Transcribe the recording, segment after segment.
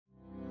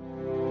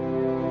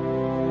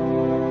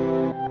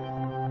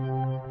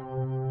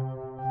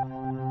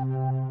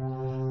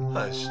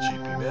Hi, this is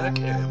GP Mac,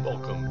 and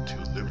welcome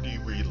to Liberty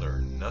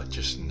Relearn, not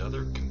just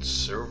another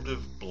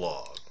conservative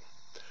blog.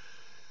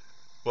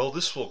 Well,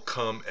 this will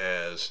come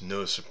as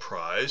no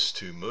surprise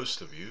to most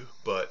of you,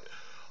 but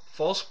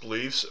false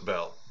beliefs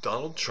about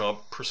Donald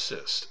Trump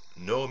persist.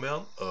 No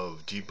amount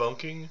of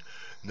debunking,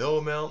 no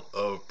amount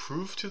of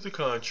proof to the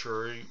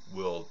contrary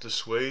will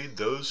dissuade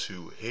those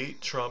who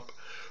hate Trump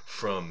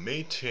from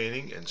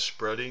maintaining and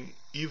spreading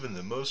even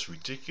the most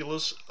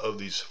ridiculous of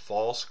these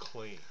false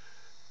claims.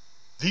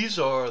 These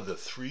are the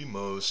three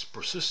most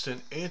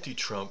persistent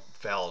anti-Trump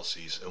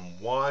fallacies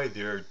and why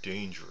they're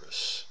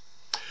dangerous.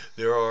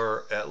 There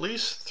are at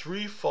least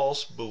three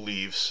false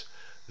beliefs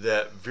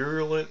that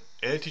virulent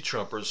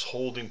anti-Trumpers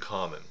hold in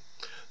common,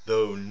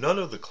 though none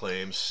of the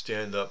claims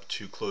stand up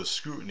to close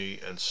scrutiny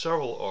and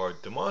several are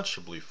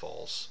demonstrably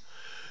false.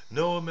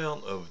 No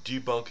amount of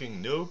debunking,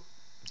 no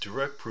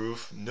direct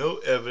proof, no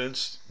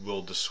evidence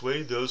will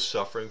dissuade those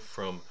suffering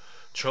from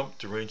Trump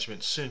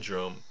derangement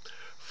syndrome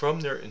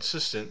from their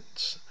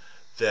insistence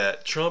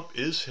that Trump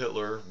is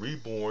Hitler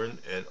reborn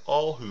and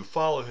all who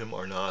follow him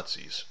are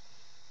Nazis.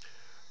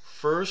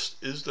 First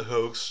is the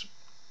hoax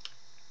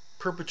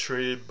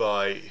perpetrated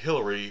by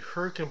Hillary,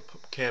 her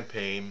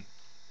campaign,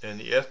 and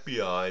the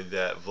FBI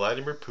that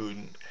Vladimir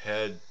Putin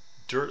had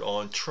dirt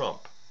on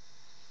Trump,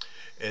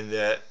 and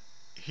that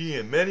he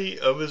and many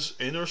of his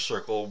inner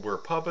circle were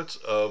puppets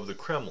of the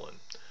Kremlin.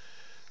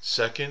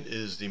 Second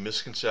is the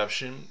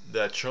misconception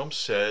that Trump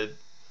said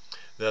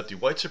that the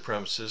white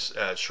supremacists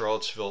at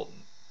Charlottesville,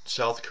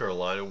 South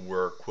Carolina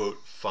were,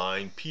 quote,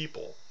 fine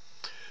people.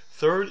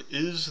 Third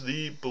is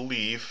the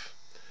belief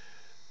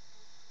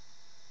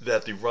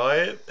that the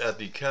riot at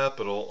the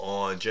Capitol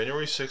on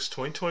January 6,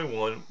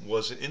 2021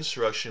 was an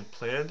insurrection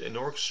planned and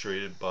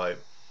orchestrated by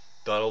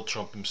Donald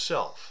Trump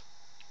himself.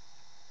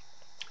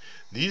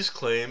 These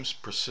claims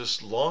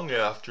persist long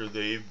after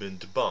they've been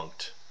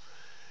debunked.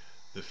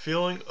 The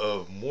feeling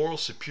of moral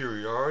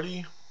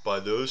superiority by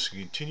those who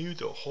continue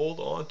to hold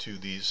on to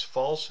these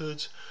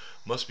falsehoods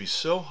must be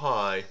so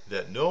high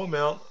that no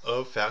amount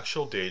of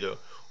factual data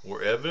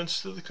or evidence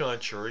to the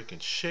contrary can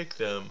shake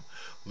them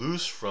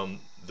loose from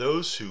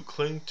those who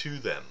cling to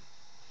them.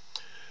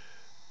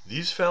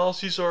 These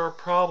fallacies are a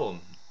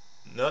problem,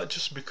 not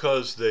just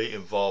because they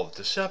involve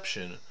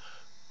deception,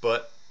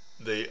 but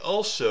they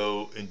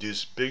also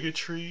induce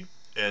bigotry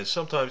and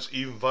sometimes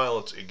even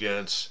violence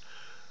against,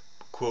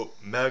 quote,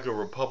 MAGA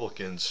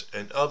Republicans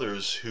and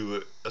others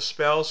who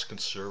espouse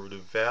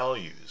conservative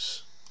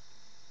values.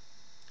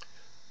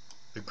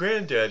 The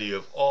granddaddy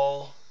of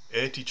all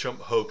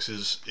anti-Trump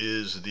hoaxes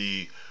is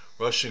the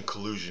Russian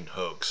collusion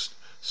hoax,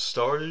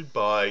 started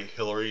by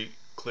Hillary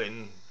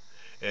Clinton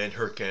and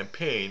her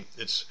campaign.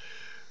 Its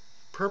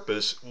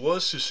purpose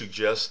was to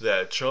suggest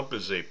that Trump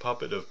is a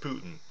puppet of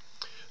Putin.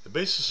 The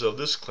basis of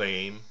this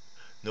claim,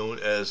 known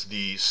as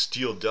the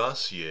Steele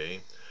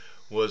dossier,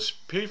 was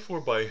paid for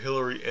by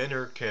Hillary and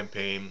her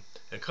campaign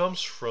and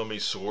comes from a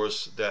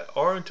source that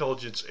our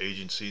intelligence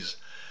agencies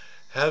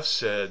have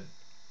said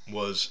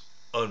was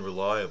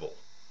unreliable.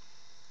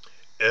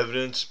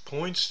 Evidence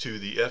points to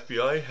the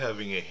FBI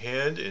having a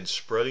hand in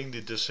spreading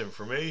the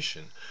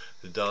disinformation.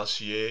 The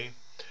dossier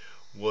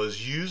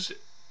was used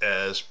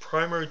as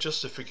primary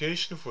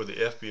justification for the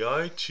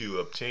FBI to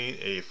obtain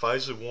a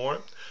FISA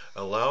warrant,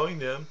 allowing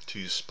them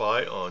to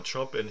spy on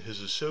Trump and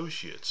his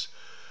associates.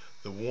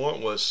 The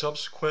warrant was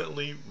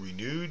subsequently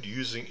renewed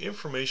using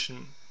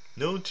information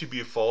known to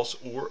be false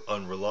or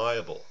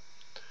unreliable.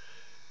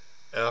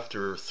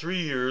 After 3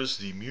 years,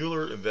 the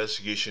Mueller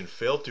investigation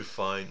failed to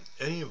find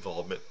any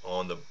involvement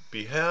on the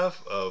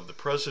behalf of the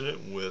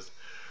president with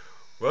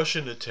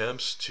Russian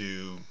attempts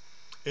to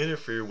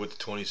interfere with the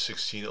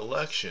 2016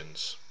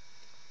 elections.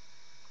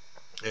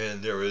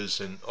 And there is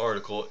an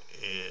article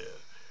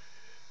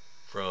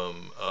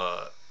from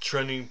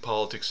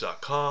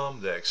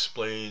trendingpolitics.com that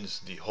explains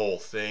the whole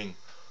thing,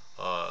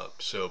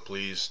 so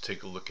please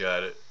take a look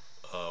at it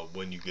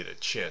when you get a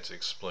chance. It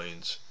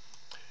explains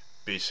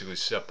basically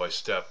step by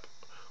step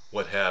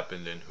what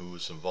happened and who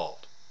was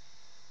involved.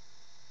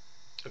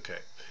 Okay.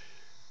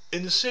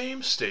 In the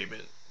same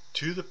statement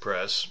to the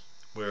press,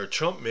 where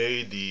Trump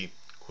made the,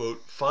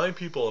 quote, fine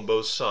people on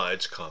both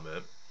sides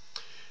comment,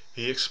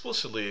 he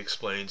explicitly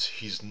explains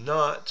he's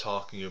not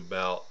talking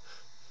about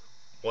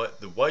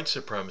what the white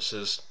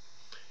supremacists,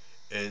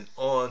 and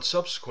on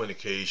subsequent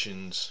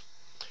occasions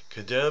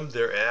condemned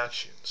their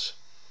actions.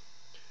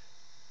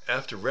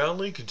 After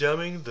roundly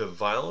condemning the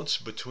violence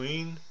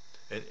between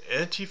an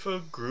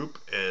Antifa group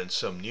and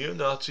some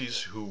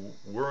neo-Nazis who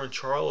were in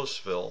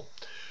Charlottesville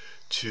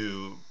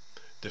to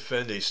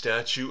defend a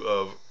statue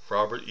of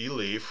Robert E.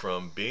 Lee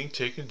from being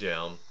taken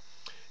down,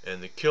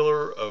 and the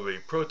killer of a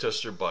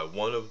protester by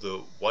one of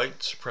the white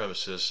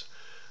supremacists,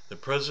 the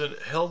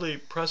president held a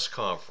press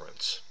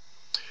conference.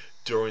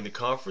 During the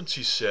conference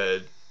he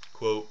said,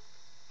 quote,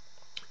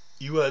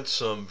 you had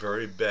some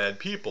very bad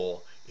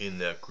people in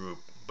that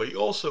group, but you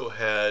also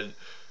had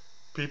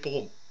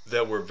people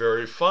that were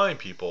very fine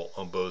people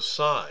on both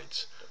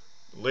sides.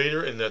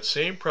 Later in that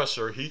same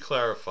presser he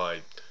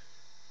clarified,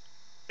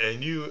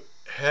 and you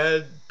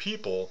had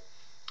people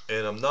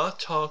And I'm not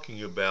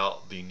talking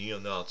about the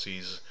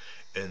neo-Nazis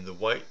and the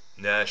white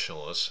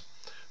nationalists,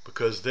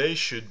 because they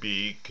should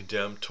be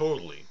condemned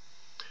totally.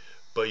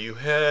 But you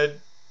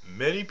had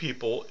many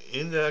people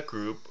in that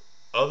group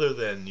other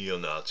than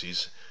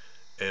neo-Nazis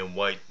and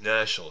white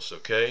nationalists,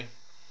 okay?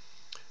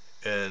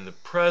 And the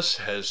press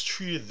has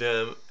treated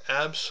them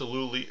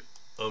absolutely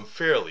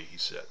unfairly, he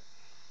said.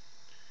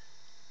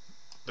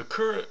 The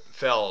current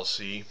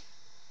fallacy,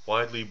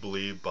 widely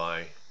believed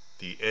by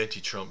the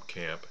anti-Trump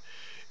camp,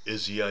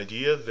 is the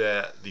idea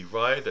that the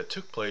riot that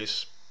took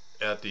place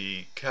at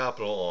the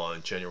Capitol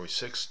on January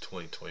 6,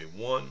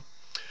 2021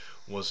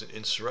 was an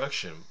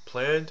insurrection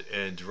planned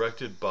and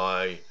directed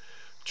by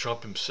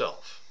Trump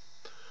himself.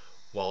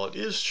 While it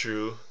is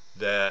true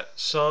that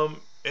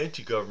some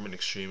anti-government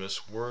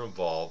extremists were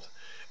involved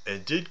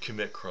and did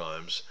commit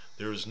crimes,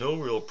 there is no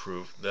real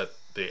proof that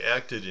they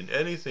acted in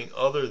anything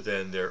other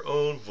than their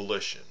own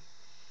volition.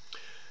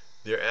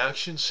 Their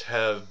actions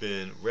have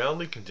been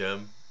roundly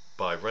condemned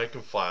by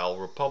rank-and-file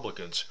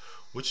Republicans,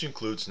 which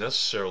includes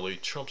necessarily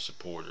Trump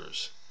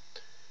supporters.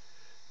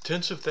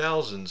 Tens of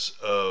thousands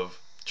of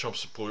Trump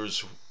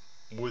supporters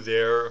were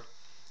there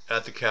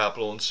at the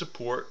Capitol in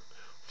support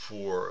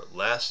for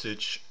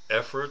last-ditch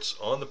efforts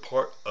on the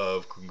part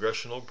of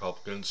congressional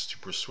Republicans to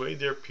persuade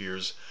their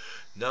peers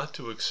not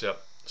to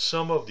accept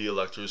some of the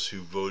electors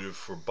who voted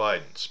for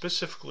Biden,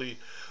 specifically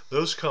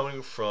those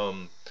coming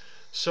from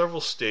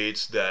several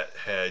states that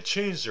had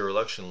changed their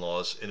election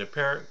laws in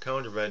apparent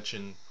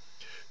countervention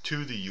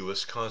to the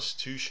U.S.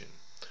 Constitution.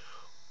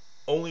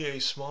 Only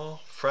a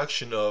small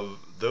fraction of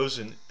those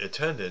in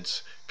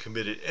attendance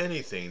committed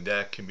anything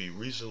that can be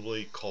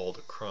reasonably called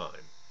a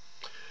crime.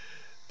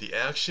 The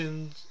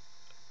actions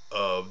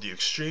of the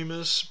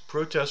extremist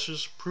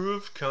protesters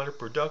proved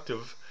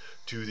counterproductive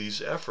to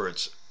these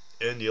efforts,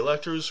 and the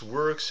electors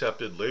were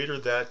accepted later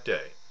that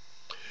day.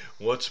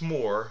 What's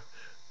more,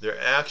 their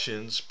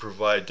actions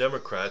provide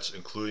Democrats,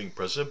 including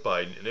President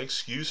Biden, an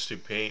excuse to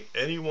paint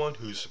anyone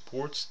who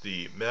supports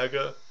the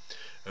MAGA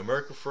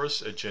America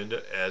First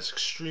agenda as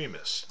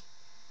extremist.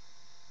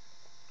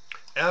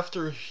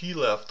 After he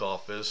left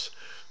office,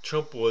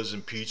 Trump was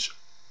impeached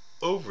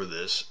over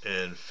this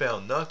and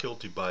found not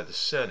guilty by the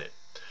Senate.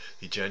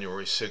 The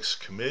January 6th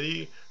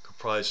committee,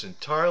 comprised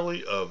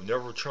entirely of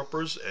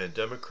never-Trumpers and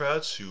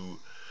Democrats who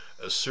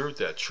assert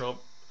that Trump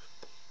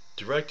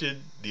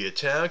directed the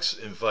attacks,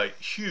 invite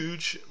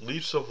huge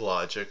leaps of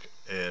logic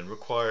and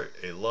require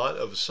a lot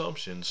of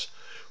assumptions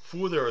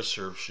for their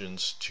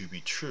assertions to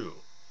be true.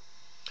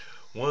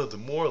 One of the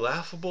more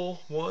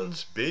laughable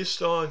ones,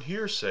 based on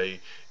hearsay,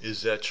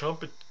 is that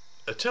Trump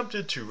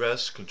attempted to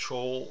wrest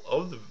control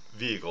of the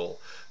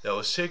vehicle that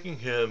was taking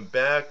him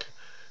back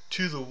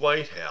to the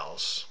White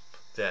House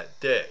that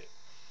day.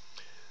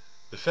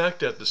 The fact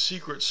that the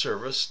Secret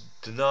Service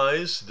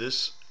denies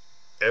this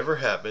ever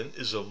happened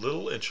is of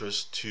little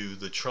interest to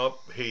the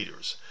Trump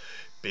haters.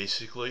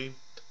 Basically,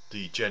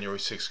 the January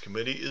 6th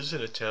committee is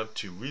an attempt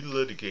to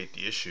relitigate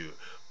the issue,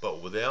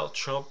 but without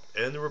Trump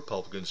and the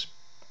Republicans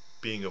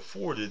being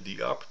afforded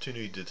the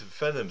opportunity to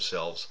defend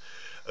themselves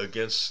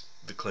against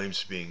the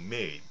claims being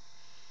made.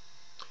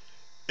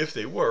 If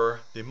they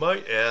were, they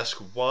might ask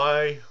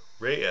why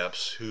Ray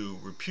Epps, who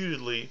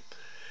reputedly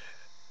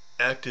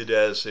acted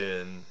as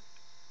an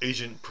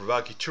agent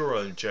provocateur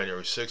on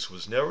January 6th,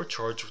 was never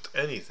charged with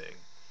anything.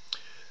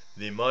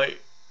 They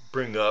might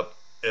bring up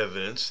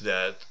evidence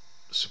that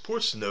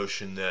supports the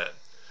notion that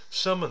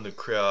some in the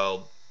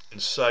crowd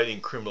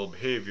inciting criminal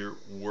behavior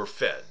were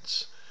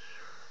feds.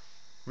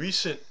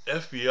 Recent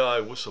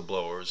FBI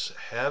whistleblowers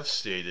have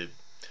stated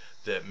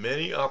that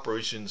many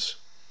operations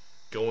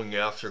going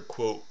after,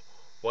 quote,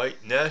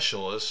 white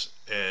nationalists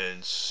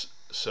and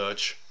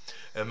such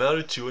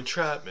amounted to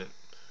entrapment.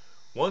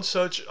 One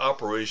such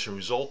operation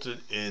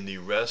resulted in the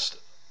arrest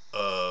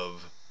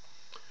of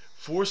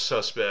 4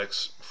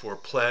 suspects for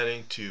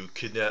planning to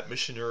kidnap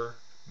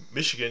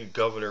Michigan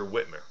Governor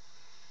Whitmer.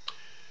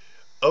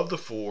 Of the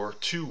 4,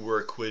 2 were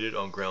acquitted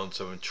on grounds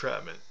of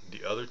entrapment.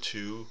 The other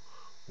 2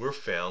 were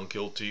found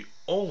guilty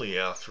only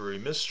after a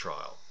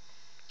mistrial.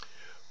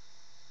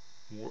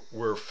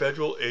 Were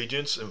federal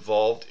agents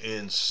involved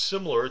in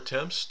similar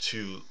attempts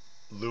to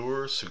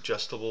lure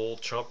suggestible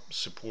Trump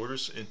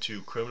supporters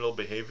into criminal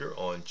behavior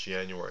on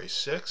January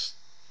 6th?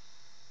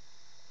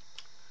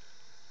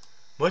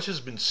 Much has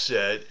been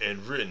said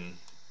and written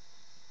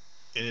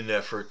in an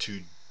effort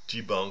to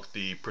debunk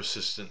the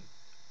persistent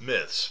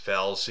myths,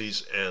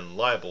 fallacies, and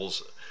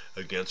libels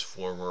against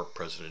former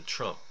President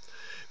Trump.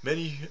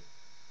 Many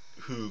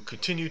who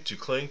continue to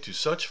cling to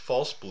such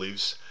false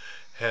beliefs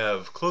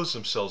have closed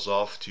themselves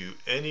off to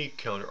any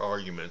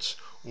counter-arguments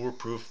or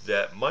proof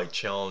that might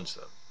challenge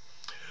them.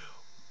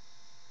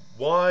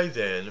 Why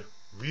then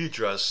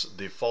readdress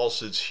the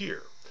falsehoods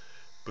here?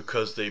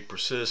 Because they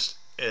persist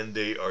and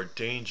they are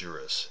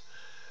dangerous.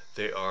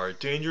 They are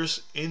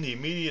dangerous in the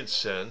immediate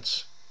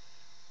sense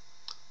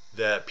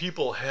that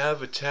people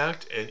have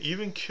attacked and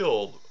even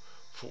killed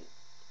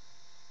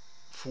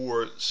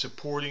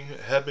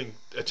have been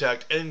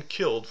attacked and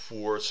killed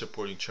for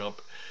supporting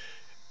Trump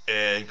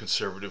and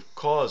conservative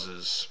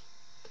causes.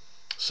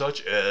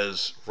 such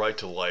as right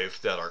to life,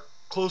 that are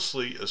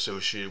closely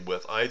associated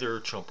with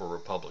either Trump or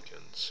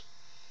Republicans.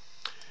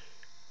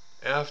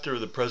 After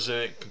the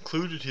president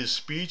concluded his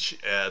speech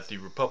at the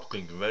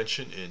Republican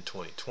convention in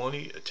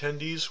 2020,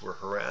 attendees were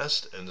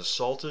harassed and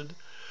assaulted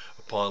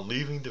upon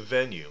leaving the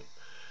venue.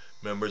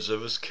 Members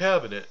of his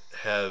cabinet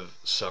have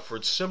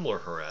suffered similar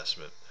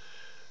harassment.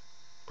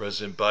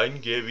 President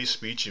Biden gave a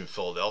speech in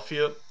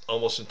Philadelphia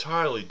almost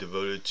entirely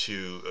devoted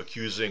to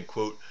accusing,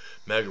 quote,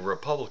 MAGA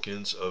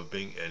Republicans of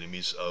being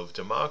enemies of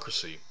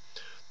democracy.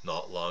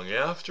 Not long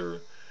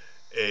after,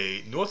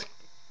 a North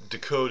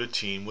Dakota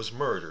teen was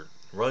murdered,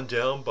 run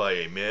down by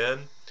a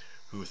man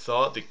who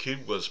thought the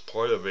kid was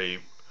part of a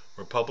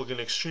Republican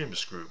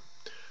extremist group.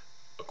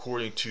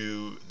 According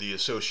to the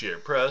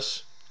Associated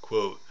Press,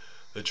 quote,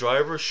 the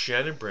driver,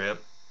 Shannon Brandt,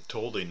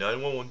 told a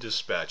 911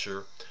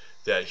 dispatcher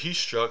that he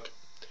struck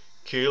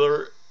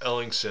Kayler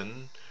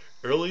Ellingson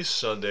early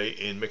Sunday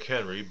in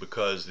McHenry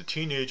because the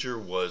teenager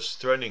was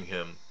threatening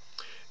him,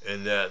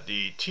 and that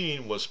the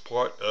teen was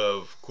part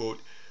of,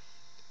 quote,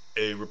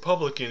 a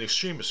Republican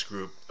extremist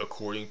group,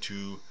 according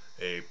to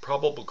a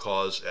probable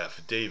cause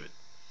affidavit.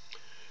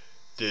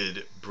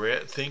 Did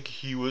Brandt think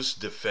he was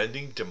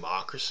defending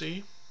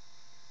democracy?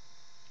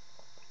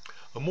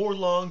 A more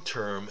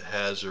long-term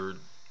hazard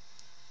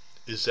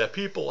is that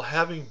people,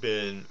 having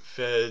been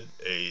fed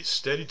a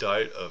steady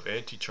diet of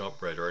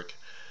anti-Trump rhetoric,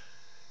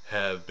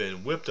 have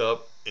been whipped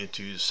up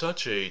into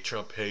such a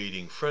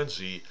Trump-hating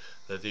frenzy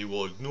that they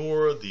will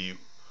ignore the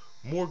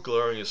more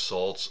glaring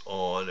assaults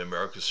on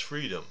America's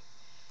freedom.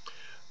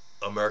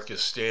 America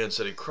stands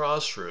at a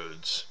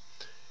crossroads.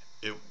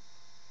 It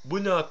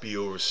would not be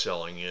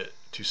overselling it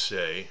to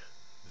say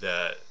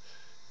that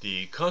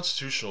the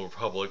constitutional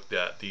republic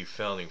that the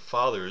founding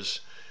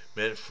fathers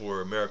meant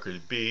for America to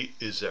be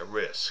is at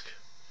risk.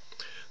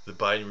 The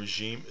Biden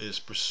regime is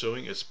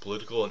pursuing its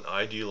political and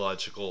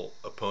ideological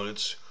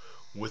opponents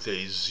with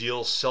a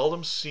zeal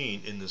seldom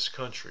seen in this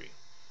country.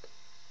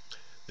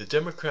 The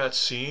Democrats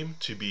seem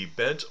to be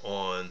bent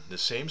on the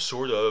same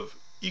sort of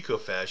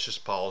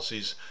eco-fascist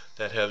policies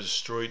that have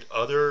destroyed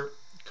other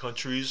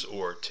countries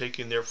or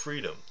taken their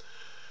freedom.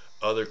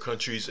 Other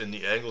countries in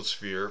the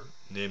Anglosphere,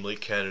 namely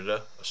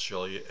Canada,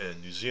 Australia,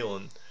 and New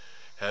Zealand,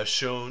 have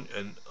shown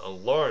an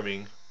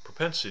alarming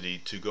propensity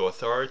to go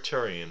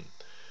authoritarian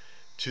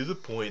to the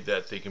point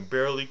that they can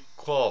barely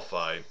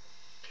qualify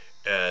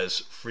as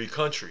free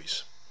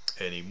countries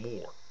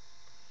anymore.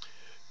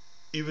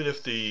 Even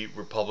if the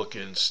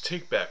Republicans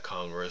take back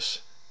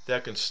Congress,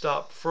 that can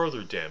stop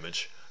further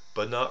damage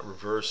but not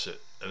reverse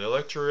it. An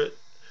electorate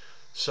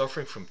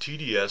suffering from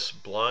TDS,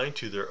 blind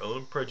to their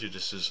own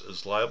prejudices,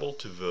 is liable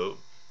to vote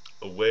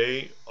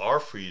away our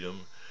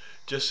freedom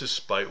just to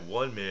spite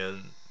one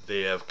man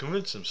they have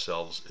convinced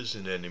themselves is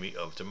an enemy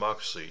of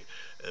democracy,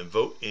 and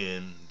vote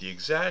in the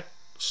exact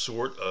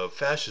sort of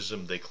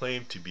fascism they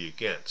claim to be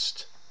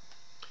against.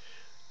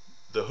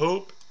 The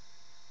hope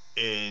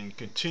in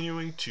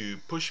continuing to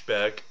push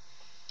back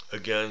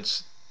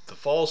against the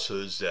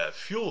falsehoods that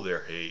fuel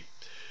their hate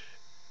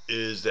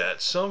is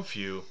that some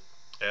few,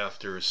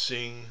 after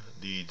seeing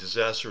the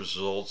disastrous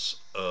results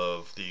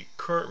of the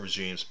current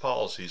regime's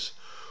policies,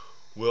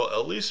 will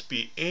at least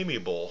be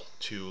amiable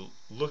to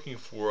looking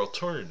for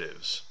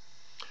alternatives.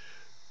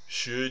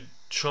 Should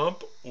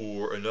Trump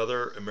or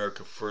another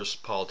America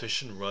First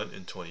politician run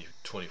in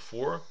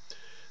 2024,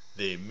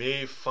 they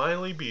may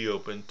finally be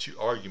open to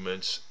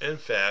arguments and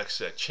facts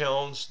that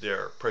challenge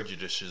their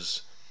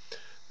prejudices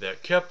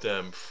that kept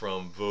them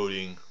from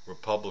voting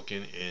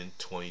Republican in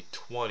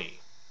 2020.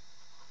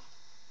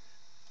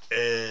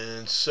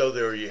 And so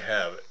there you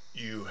have it.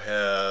 You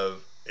have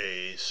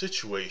a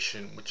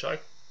situation which I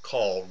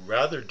call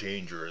rather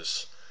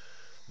dangerous,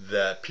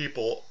 that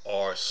people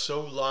are so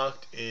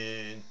locked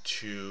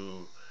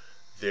into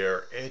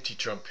their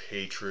anti-Trump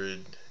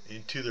hatred,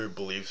 into their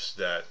beliefs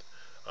that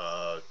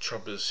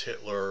Trump is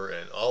Hitler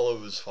and all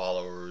of his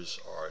followers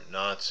are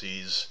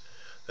Nazis,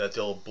 that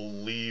they'll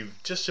believe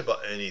just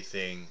about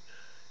anything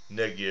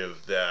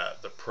negative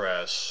that the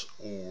press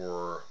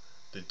or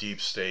the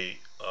deep state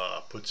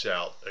puts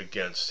out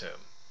against him.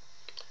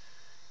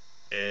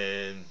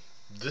 And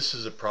this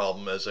is a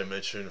problem, as I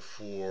mentioned,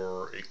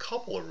 for a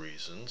couple of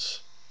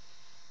reasons.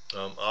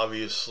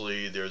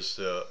 Obviously, there's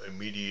the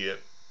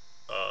immediate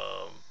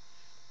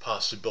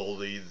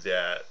possibility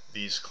that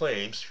these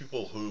claims,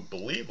 people who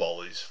believe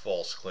all these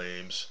false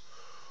claims,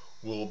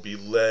 will be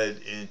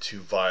led into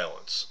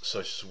violence,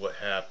 such as what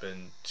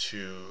happened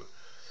to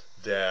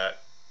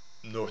that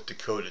North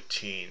Dakota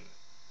teen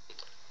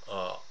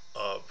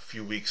a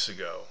few weeks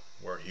ago,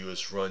 where he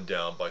was run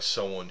down by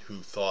someone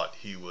who thought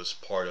he was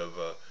part of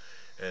a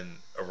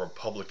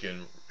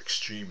Republican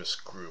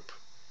extremist group.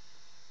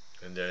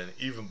 And then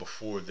even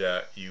before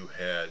that, you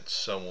had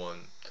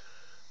someone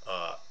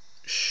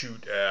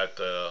shoot at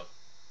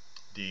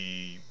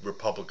the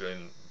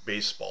Republican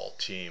baseball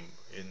team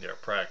in their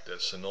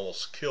practice and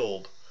almost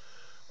killed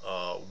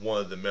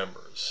one of the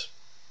members,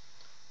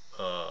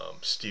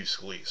 Steve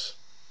Scalise.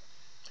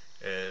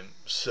 And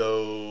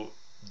so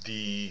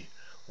the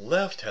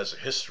left has a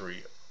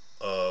history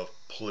of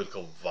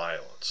political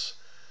violence.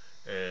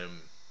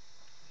 And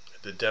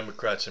the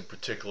Democrats in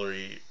particular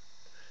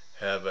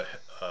have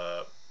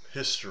a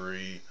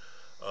history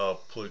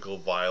of political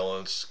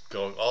violence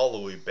going all the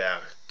way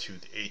back to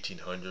the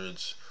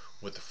 1800s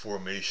with the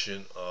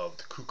formation of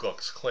the Ku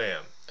Klux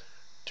Klan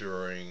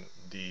during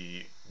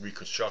the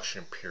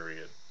Reconstruction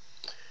period.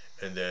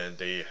 And then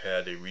they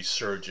had a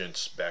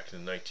resurgence back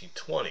in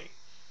 1920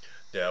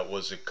 that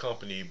was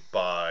accompanied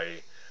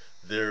by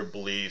their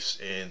beliefs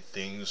in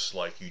things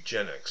like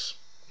eugenics,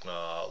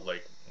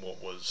 like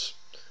what was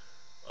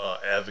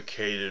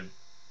advocated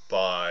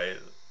by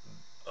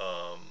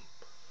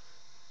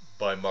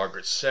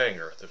Margaret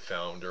Sanger, the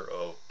founder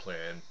of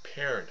Planned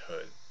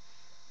Parenthood.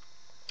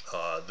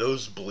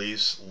 Those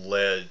beliefs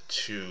led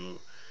to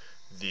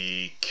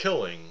the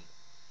killing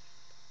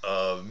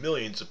of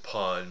millions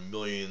upon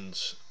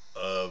millions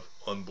of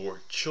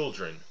unborn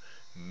children,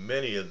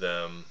 many of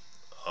them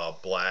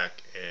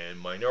black and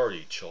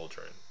minority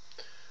children.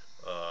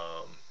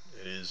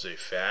 It is a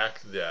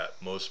fact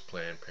that most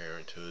Planned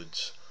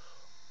Parenthoods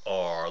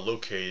are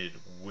located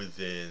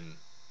within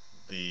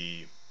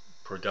the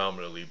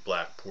predominantly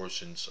black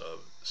portions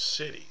of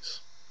cities.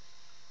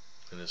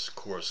 And this, of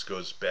course,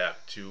 goes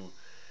back to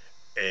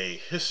a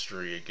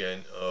history,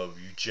 again, of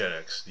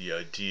eugenics, the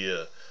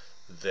idea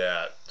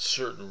that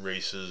certain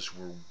races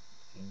were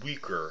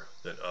weaker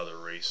than other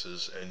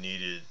races and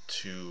needed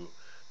to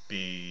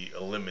be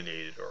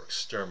eliminated or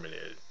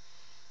exterminated.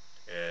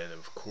 And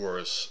of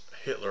course,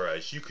 Hitler,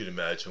 as you could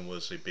imagine,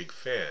 was a big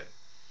fan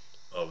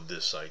of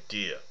this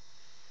idea.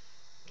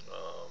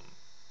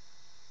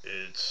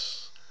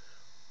 It's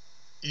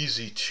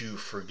easy to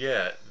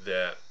forget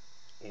that,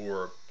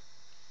 or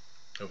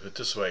I'll put it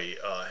this way,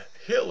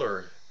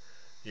 Hitler,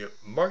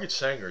 Margaret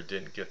Sanger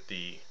didn't get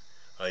the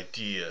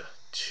idea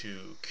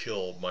to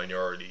kill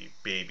minority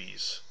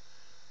babies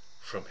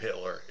from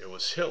Hitler. It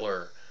was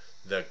Hitler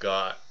that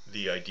got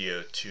the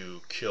idea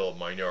to kill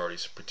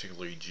minorities,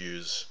 particularly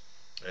Jews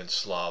and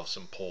Slavs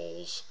and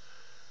Poles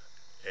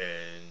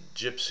and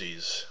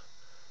Gypsies,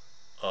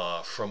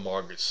 from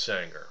Margaret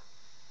Sanger.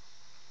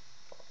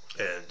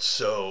 And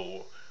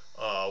so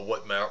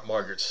what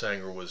Margaret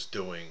Sanger was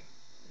doing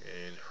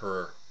in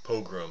her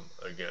pogrom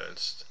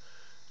against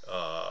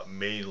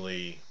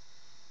mainly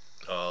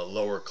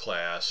lower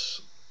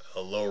class,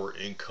 lower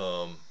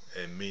income,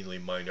 and mainly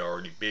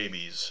minority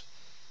babies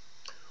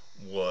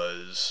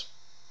was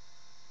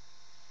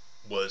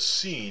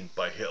seen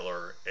by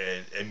Hitler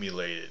and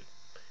emulated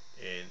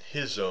in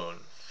his own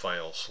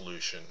final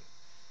solution,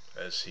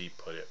 as he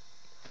put it,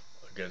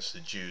 against the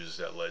Jews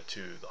that led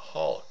to the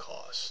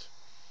Holocaust.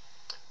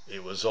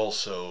 It was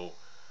also,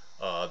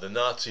 the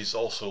Nazis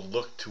also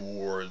looked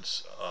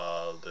towards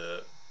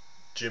the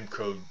Jim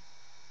Crow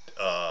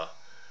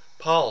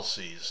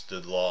policies,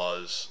 the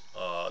laws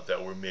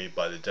that were made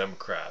by the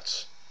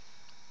Democrats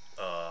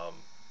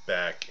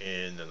back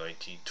in the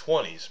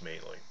 1920s,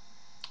 mainly,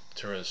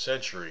 turn of the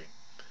century.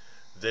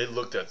 They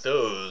looked at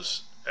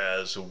those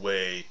as a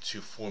way to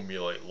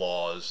formulate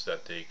laws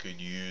that they could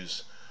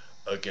use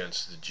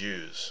against the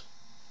Jews.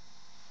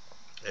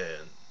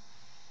 And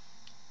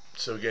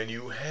so again,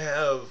 you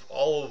have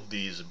all of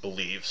these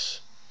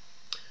beliefs,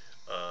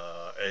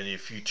 and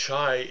if you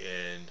try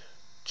and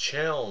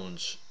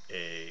challenge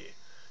a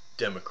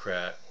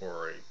Democrat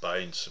or a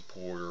Biden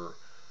supporter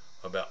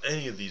about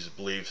any of these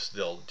beliefs,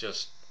 they'll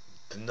just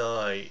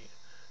deny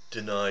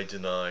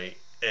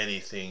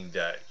anything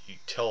that you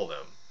tell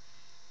them.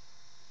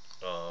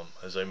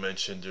 As I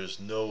mentioned, there's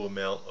no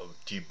amount of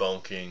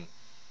debunking.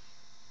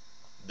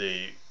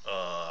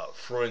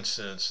 For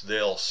instance,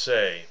 they'll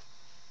say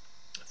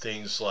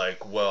things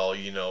like, well,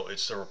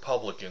 it's the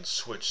Republicans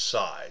switch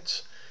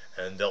sides,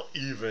 and they'll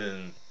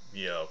even,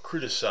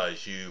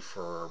 criticize you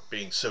for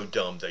being so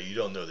dumb that you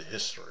don't know the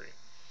history.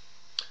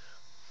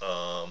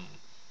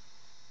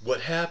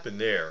 What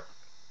happened there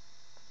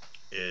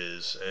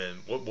is, and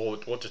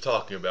what they're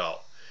talking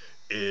about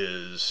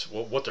is,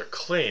 what they're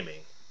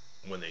claiming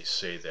when they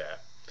say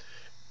that,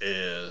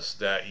 is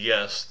that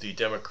yes, the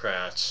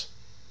Democrats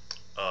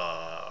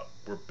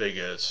were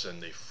bigots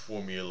and they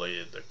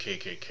formulated the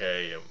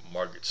KKK and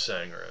Margaret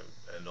Sanger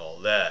and all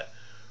that,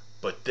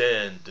 but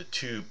then the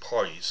two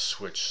parties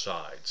switched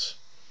sides.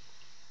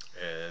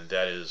 And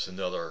that is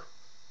another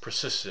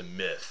persistent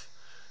myth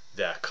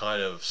that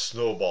kind of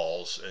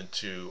snowballs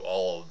into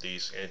all of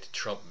these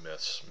anti-Trump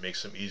myths,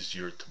 makes them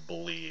easier to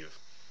believe.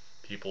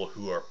 People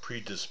who are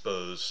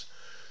predisposed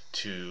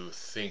to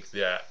think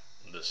that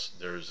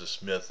there's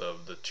this myth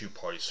of the two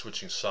parties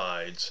switching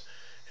sides,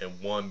 and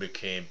one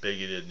became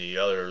bigoted and the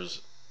other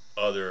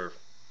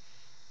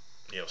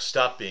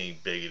stopped being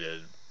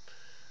bigoted.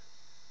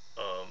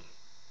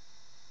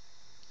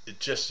 It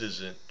just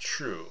isn't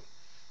true.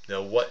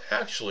 Now, what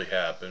actually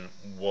happened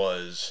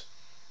was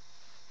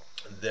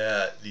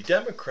that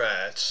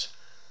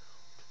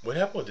what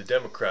happened with the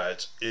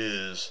Democrats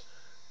is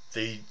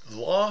they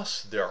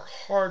lost their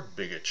hard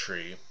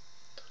bigotry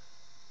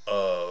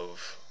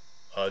of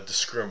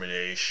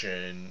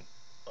discrimination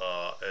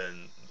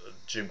and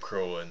Jim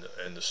Crow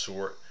and the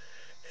sort,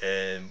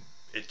 and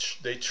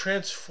they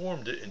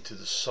transformed it into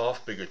the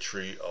soft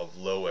bigotry of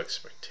low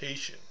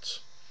expectations.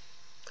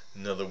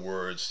 In other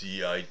words,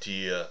 the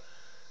idea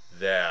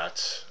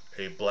that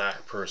a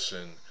black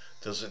person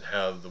doesn't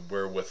have the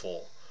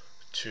wherewithal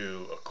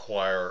to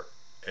acquire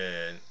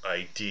an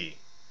ID.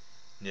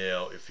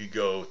 Now, if you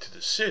go to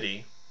the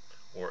city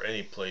or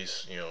any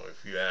place,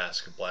 if you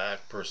ask a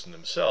black person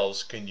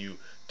themselves, do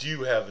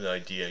you have an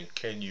ID and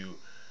can you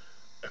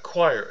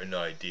acquire an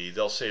ID?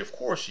 They'll say, of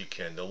course you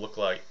can. They'll look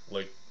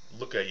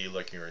at you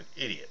like you're an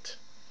idiot.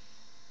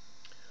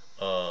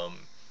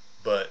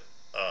 But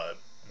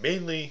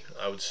mainly,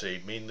 I would say,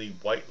 mainly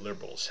white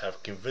liberals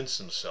have convinced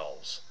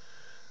themselves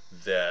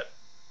that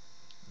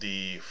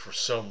for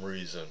some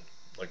reason,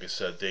 like I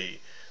said, they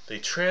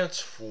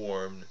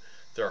transformed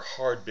their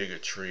hard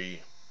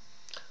bigotry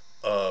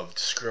of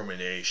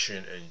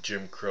discrimination and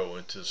Jim Crow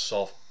into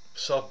soft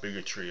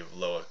bigotry of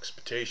low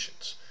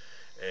expectations.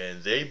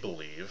 And they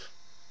believe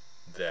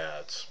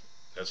that,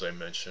 as I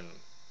mentioned,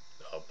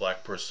 a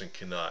black person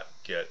cannot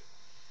get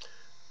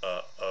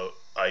a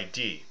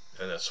ID,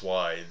 and that's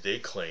why they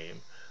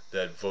claim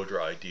that voter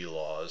ID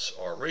laws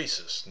are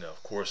racist. Now,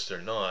 of course,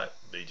 they're not.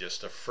 They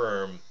just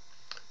affirm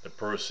the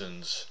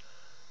person's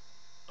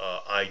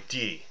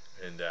ID,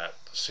 and that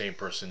the same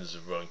person is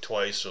voting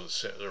twice,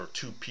 or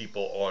two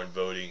people aren't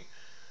voting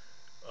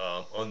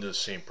under the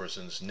same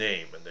person's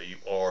name, and that you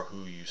are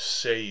who you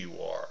say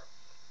you are,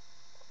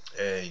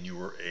 and you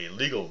were a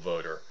legal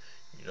voter.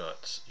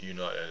 You're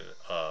not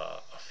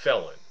a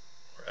felon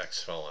or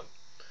ex-felon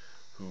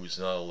who is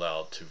not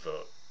allowed to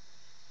vote,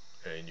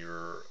 and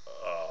you're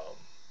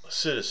a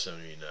citizen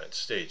of the United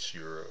States.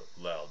 You're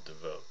allowed to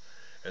vote.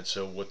 And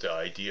so what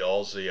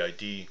all the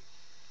ID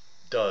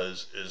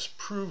does is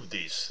prove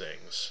these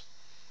things.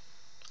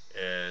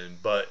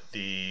 But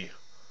the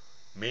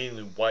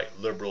mainly white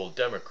liberal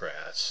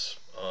Democrats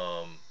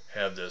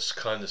have this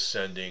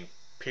condescending,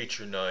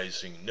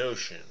 patronizing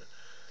notion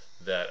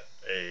that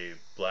a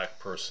black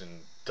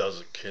person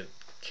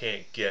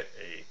can't get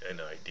an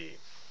ID.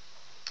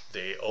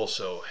 They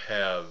also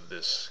have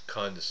this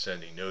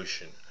condescending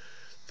notion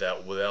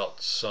that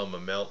without some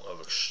amount of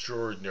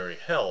extraordinary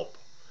help,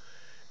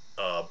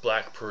 a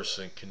black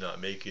person cannot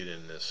make it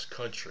in this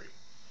country.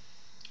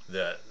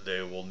 That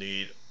they will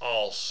need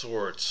all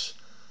sorts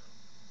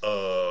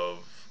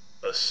of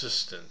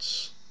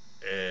assistance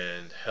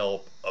and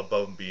help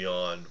above and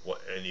beyond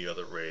what any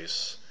other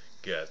race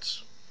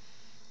gets,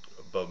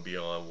 above and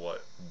beyond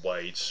what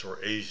whites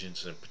or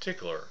Asians in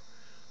particular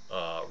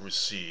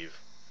receive.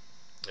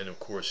 And of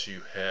course,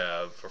 you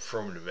have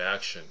affirmative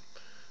action.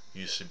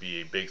 Used to be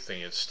a big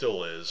thing, it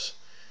still is,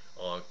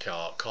 on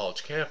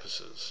college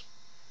campuses.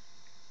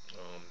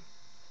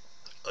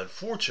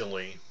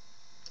 Unfortunately,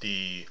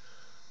 the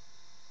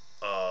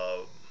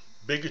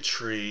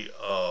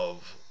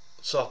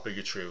soft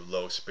bigotry of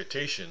low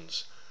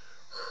expectations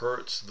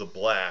hurts the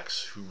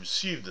blacks who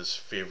receive this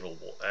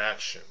favorable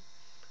action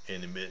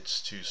and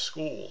admits to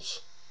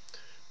schools,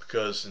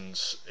 because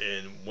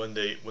when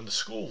the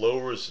school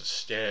lowers its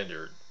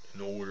standard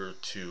in order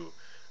to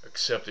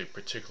accept a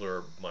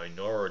particular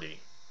minority,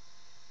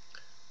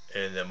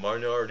 and that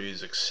minority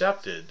is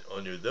accepted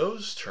under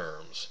those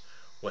terms,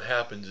 what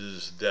happens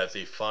is that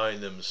they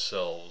find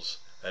themselves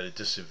at a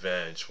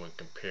disadvantage when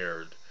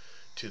compared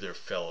to their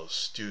fellow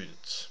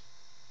students.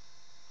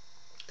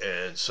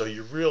 And so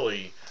you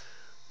really,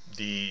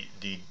 the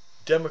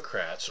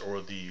Democrats,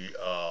 or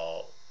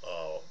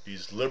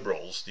these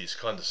liberals, these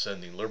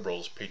condescending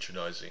liberals,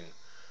 patronizing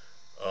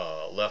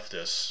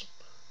leftists,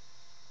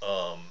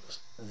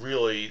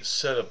 really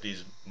set up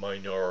these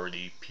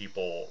minority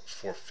people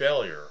for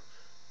failure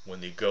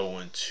when they go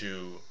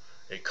into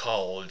a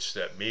college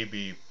that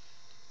maybe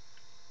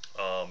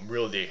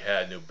really they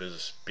had no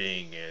business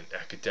being in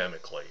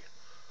academically.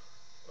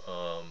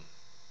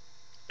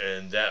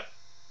 And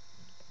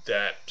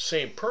that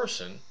same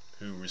person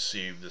who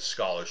received the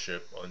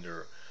scholarship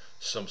under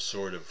some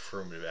sort of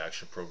affirmative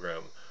action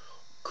program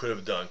could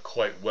have done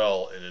quite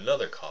well in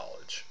another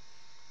college,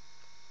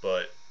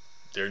 but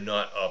they're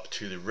not up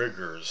to the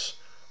rigors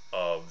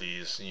of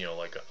these,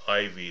 like an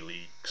Ivy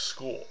League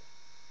school.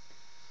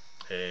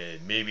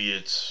 And maybe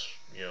it's,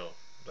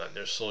 not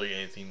necessarily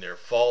anything their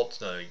fault,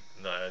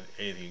 not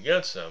anything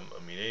against them.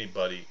 I mean,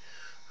 anybody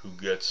who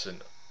gets a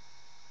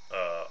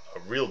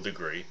real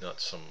degree,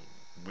 not some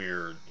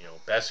weird,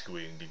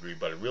 basketball degree,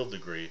 but a real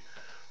degree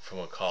from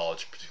a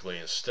college, particularly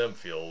in a STEM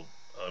field,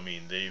 I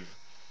mean, they've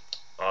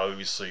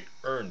obviously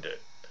earned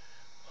it,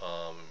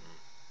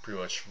 pretty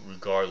much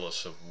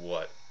regardless of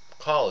what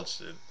college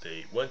that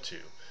they went to.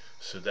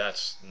 So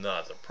that's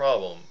not the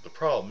problem. The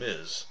problem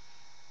is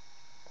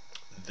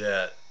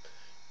that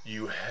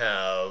you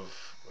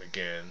have,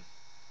 again,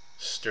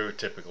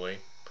 stereotypically,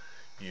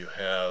 you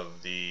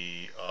have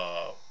the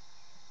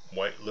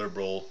white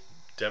liberal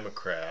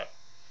Democrat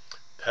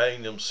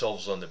patting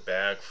themselves on the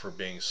back for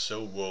being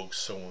so woke,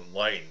 so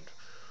enlightened,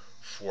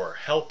 for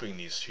helping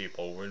these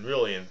people, when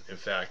really, in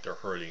fact, they're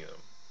hurting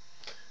them.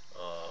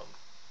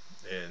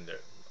 And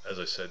as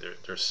I said,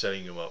 they're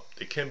setting them up.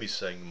 They can be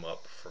setting them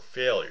up for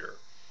failure.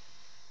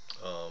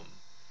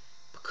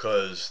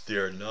 because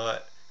they're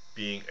not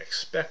being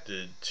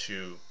expected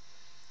to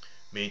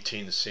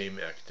maintain the same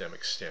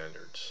academic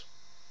standards.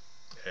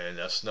 And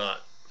that's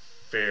not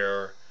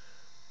fair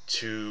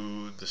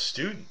to the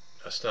student.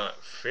 That's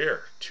not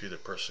fair to the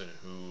person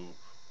who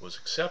was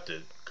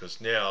accepted, because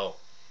now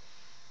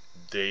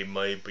they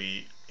might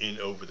be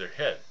in over their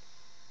head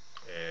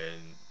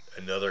and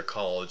another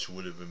college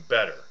would have been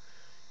better.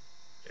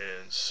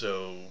 And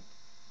so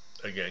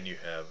again, you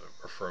have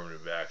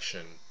affirmative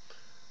action.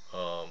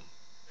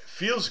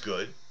 It feels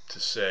good to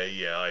say,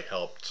 yeah, I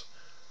helped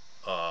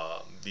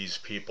these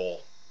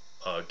people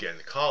get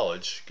into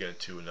college, get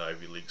into an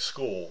Ivy League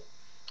school.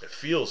 It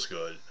feels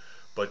good,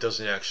 but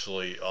doesn't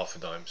actually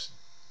oftentimes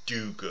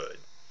do good.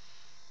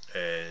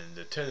 And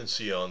the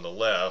tendency on the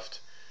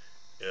left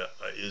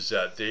is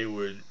that they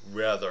would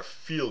rather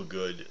feel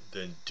good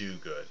than do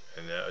good,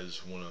 and that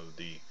is one of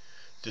the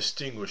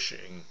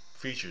distinguishing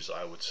features,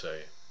 I would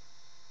say,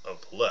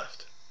 of the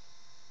left.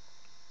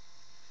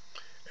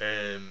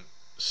 And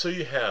so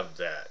you have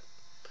that,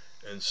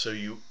 and so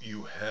you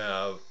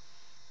have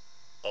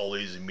all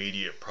these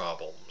immediate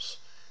problems.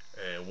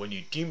 And when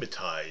you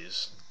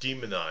demonize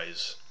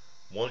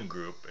one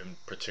group in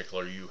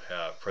particular, you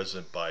have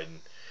President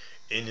Biden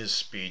in his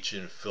speech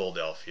in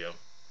Philadelphia,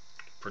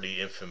 pretty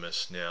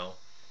infamous now.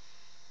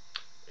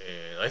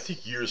 And I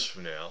think years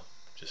from now,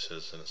 just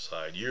as an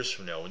aside, years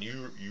from now, when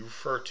you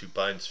refer to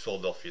Biden's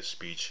Philadelphia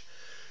speech,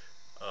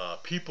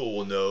 people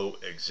will know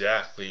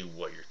exactly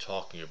what you're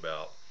talking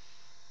about.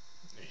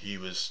 He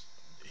was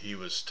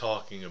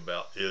talking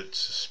about,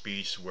 it's a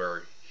speech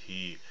where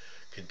he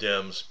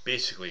condemns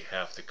basically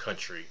half the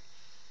country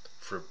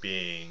for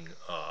being,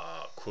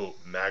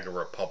 quote, MAGA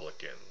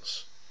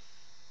Republicans.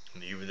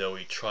 And even though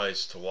he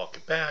tries to walk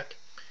it back,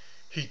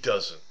 he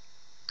doesn't.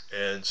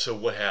 And so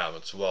what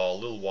happens? Well, a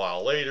little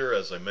while later,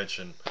 as I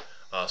mentioned,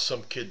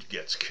 some kid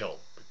gets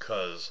killed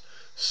because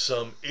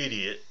some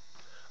idiot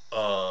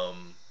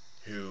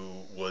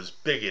who was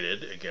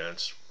bigoted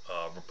against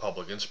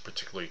Republicans,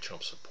 particularly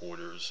Trump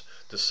supporters,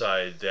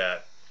 decided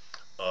that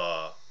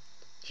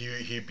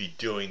he'd be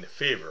doing the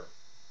favor.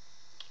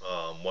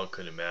 One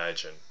could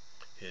imagine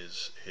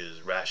his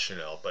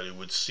rationale, but it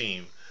would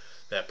seem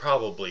that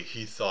probably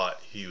he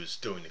thought he was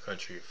doing the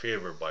country a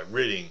favor by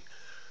ridding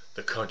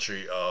the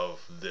country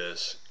of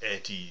this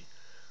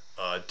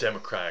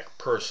anti-democratic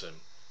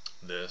person,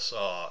 this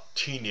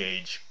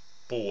teenage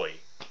boy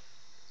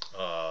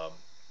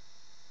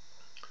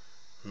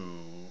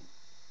who,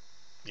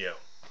 yeah,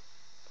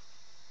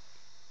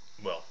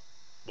 well,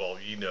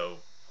 you know,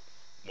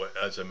 what,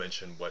 as I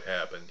mentioned, what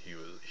happened.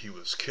 He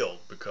was killed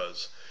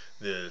because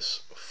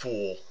this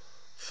fool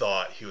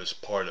thought he was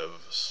part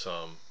of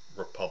some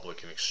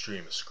Republican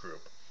extremist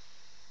group.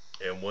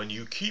 And when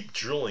you keep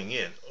drilling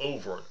in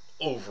over and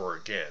over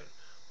again,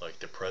 like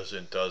the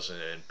president does in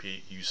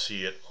NP, you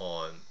see it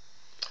on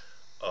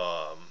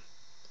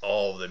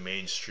all of the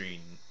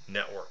mainstream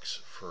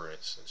networks, for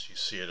instance. You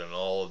see it on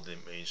all of the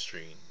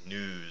mainstream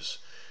news,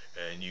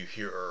 and you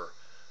hear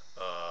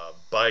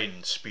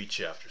Biden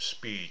speech after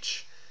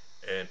speech,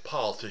 and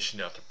politician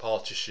after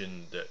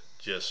politician that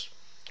just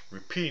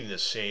repeating the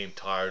same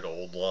tired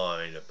old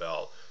line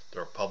about the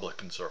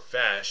Republicans are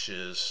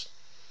fascists.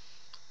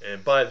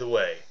 And by the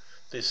way,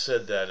 they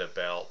said that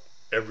about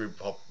every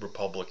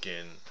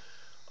Republican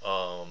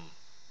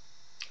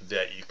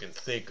that you can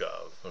think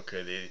of.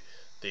 Okay,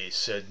 they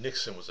said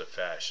Nixon was a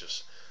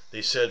fascist.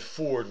 They said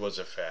Ford was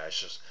a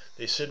fascist.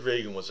 They said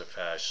Reagan was a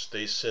fascist.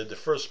 They said the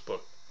first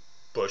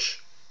Bush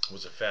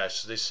was a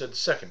fascist. They said the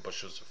second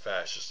Bush was a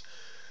fascist.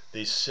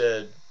 They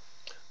said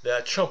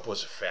that Trump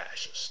was a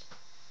fascist.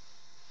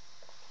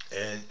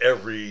 And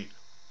every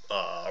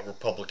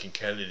Republican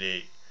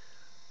candidate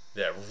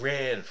that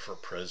ran for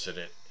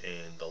president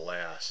in the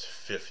last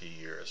 50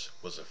 years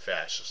was a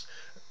fascist.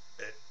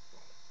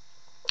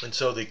 And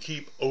so they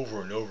keep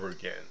over and over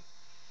again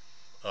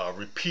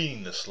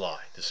repeating this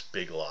lie, this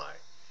big lie,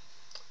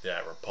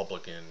 that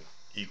Republican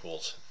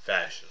equals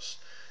fascist.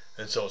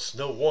 And so it's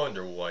no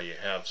wonder why you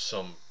have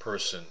some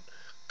person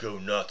go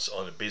nuts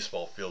on a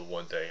baseball field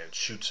one day and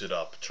shoots it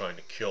up trying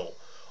to kill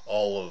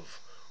all of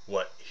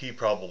what he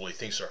probably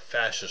thinks are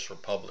fascist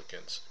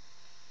Republicans.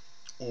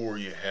 Or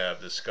you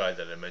have this guy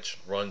that I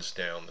mentioned runs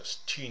down this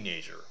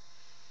teenager,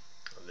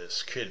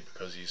 this kid,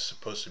 because he's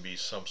supposed to be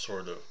some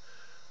sort of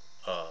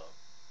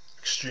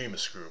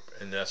extremist group,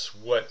 and that's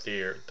what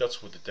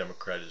the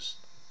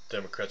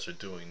Democrats are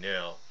doing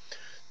now.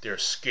 They're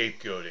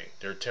scapegoating.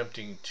 They're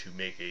attempting to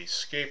make a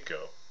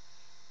scapegoat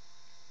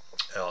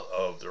out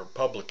of the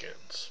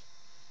Republicans.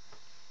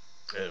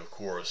 And of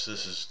course,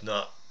 this is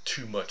not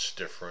too much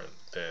different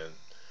than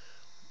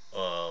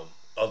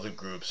other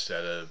groups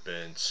that have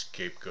been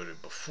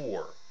scapegoated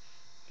before,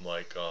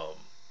 like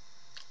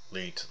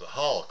leading to the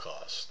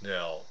Holocaust.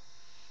 Now,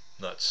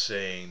 I'm not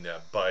saying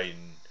that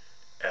Biden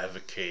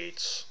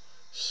advocates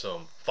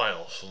some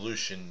final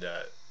solution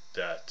that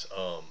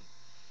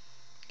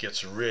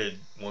gets rid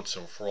once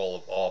and for all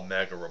of all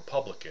MAGA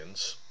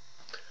Republicans.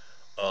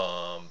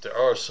 There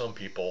are some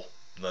people,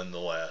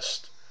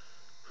 nonetheless,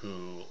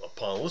 who,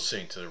 upon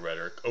listening to the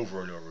rhetoric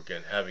over and over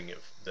again, having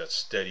that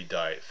steady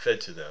diet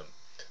fed to them,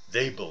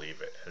 they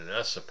believe it, and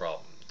that's the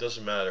problem. It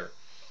doesn't matter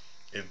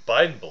if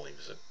Biden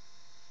believes it.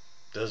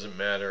 Doesn't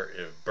matter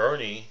if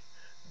Bernie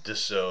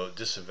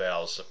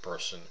disavows the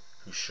person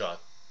who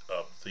shot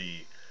up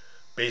the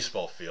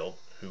baseball field,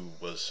 who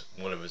was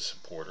one of his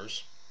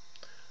supporters.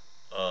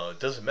 It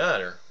doesn't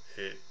matter.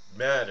 It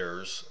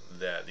matters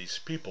that these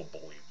people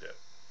believed it.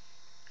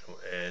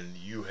 And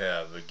you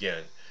have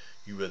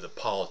the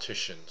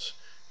politicians.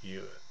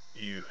 You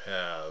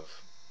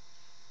have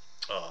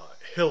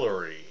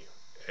Hillary,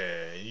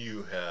 and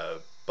you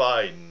have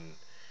Biden,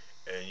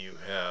 and you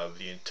have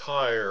the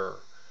entire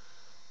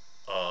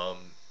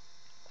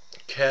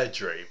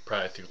cadre,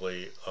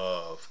 practically,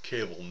 of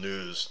cable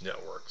news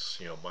networks,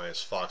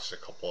 minus Fox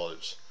and a couple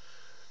others,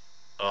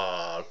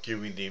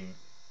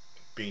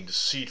 being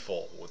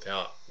deceitful with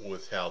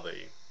how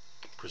they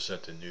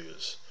present the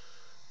news,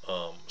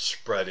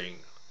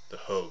 spreading the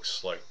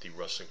hoax like the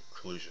Russian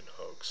collusion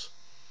hoax.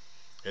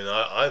 And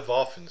I've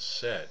often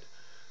said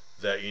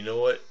that, you know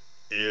what,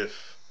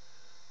 if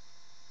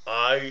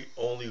I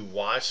only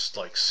watched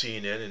like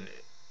CNN and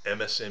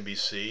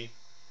MSNBC,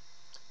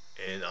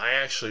 and I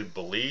actually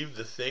believed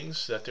the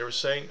things that they were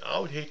saying, I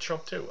would hate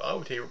Trump too. I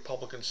would hate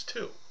Republicans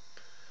too.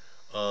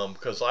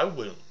 Because I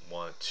wouldn't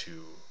want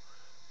to,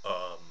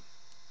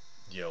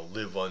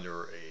 live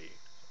under a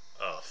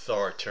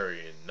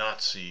authoritarian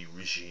Nazi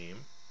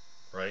regime,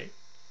 right?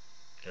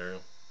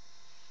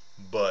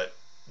 But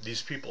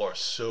these people are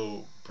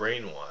so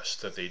brainwashed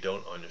that they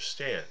don't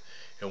understand.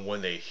 And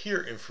when they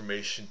hear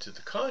information to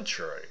the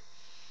contrary,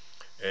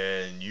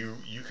 and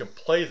you can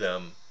play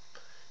them,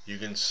 you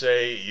can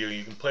say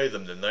you can play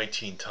them the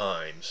 19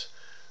 times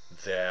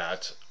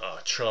that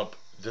Trump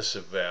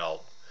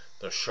disavowed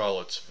the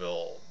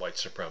Charlottesville white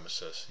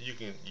supremacists. You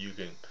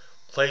can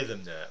play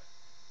them that.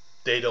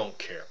 They don't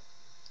care.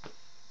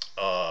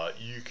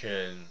 You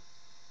can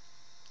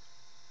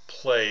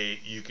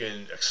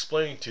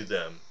explain to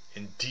them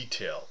in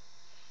detail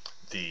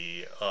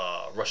the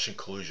Russian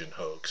collusion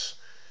hoax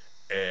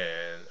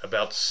and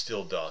about the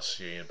Steele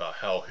dossier, and about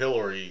how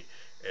Hillary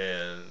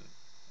and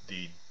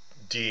the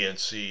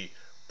DNC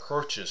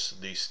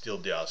purchased the Steele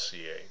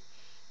dossier,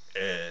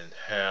 and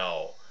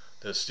how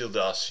the Steele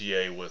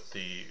dossier, with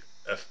the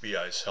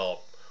FBI's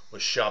help,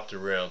 was shopped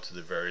around to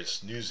the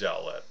various news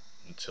outlets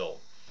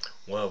until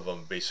one of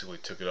them basically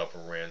took it up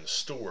and ran the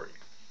story.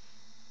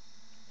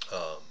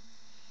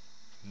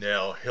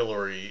 Now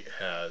Hillary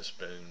has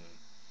been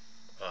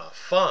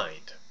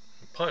fined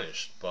and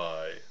punished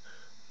by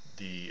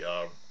the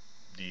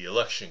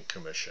election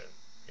commission.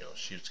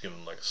 She was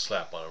given like a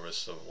slap on the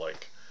wrist of I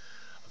think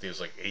it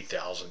was like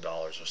 $8,000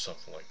 or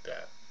something like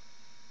that.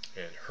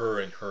 And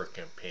her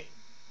campaign.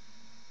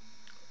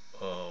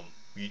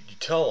 You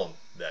tell them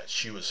that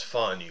she was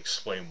fined. You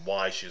explain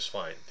why she was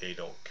fined. They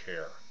don't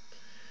care.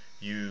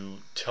 You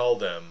tell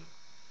them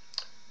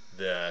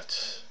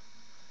that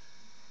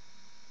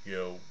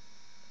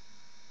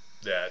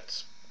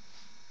that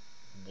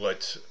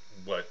what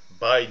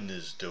Biden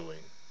is doing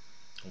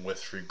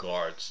with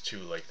regards to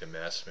like the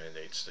mask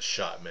mandates, the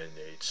shot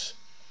mandates,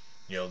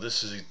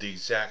 this is the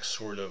exact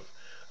sort of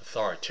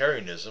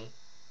authoritarianism,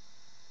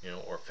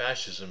 or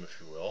fascism, if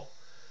you will,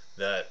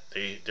 that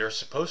they're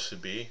supposed to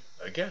be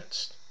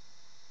against,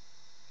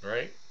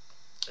 right?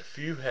 If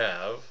you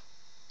have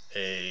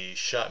a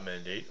shot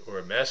mandate or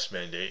a mask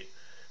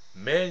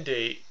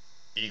mandate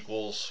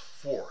equals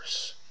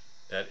force.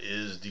 That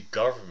is the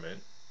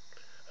government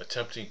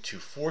attempting to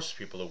force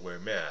people to wear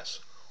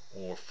masks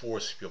or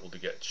force people to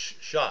get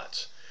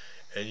shots.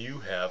 And you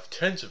have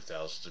tens of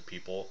thousands of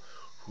people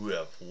who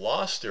have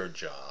lost their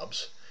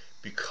jobs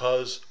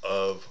because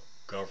of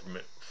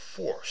government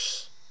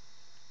force.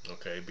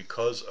 Okay,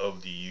 because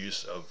of the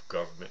use of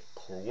government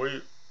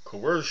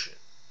coercion.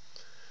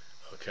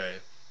 Okay,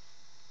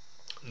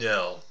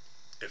 now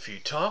if you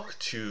talk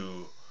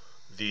to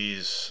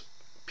these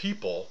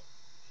people,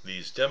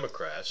 these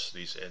Democrats,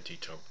 these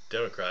anti-Trump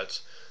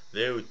Democrats,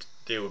 they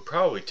would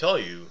probably tell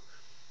you,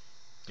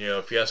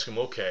 if you ask them,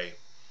 okay,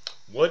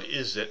 what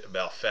is it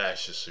about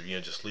fascists? So,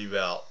 just leave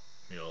out,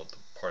 the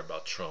part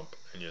about Trump,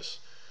 and it's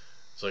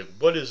like,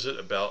 what is it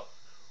about?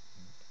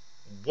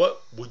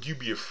 What would you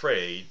be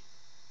afraid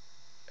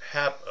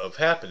of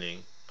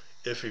happening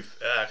if an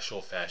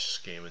actual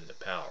fascist came into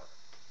power?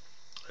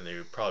 And they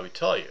would probably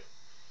tell you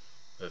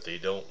that they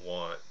don't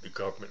want the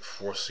government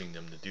forcing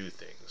them to do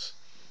things.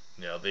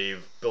 Now,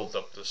 they've built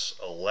up this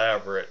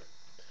elaborate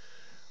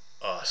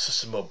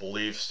system of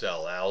beliefs that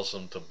allows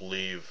them to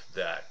believe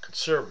that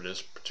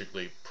conservatives,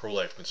 particularly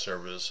pro-life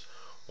conservatives,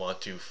 want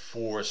to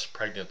force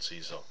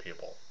pregnancies on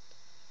people,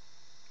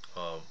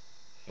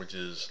 which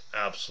is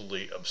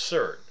absolutely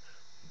absurd.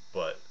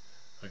 But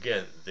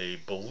again, they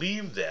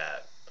believe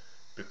that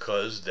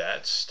because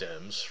that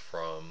stems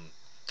from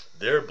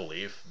their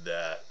belief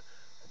that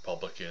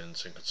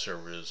Republicans and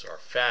conservatives are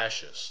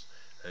fascists,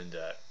 and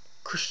that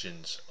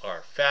Christians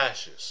are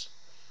fascists,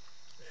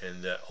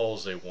 and that all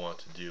they want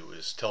to do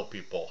is tell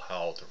people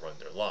how to run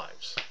their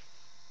lives.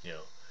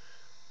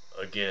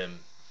 Again,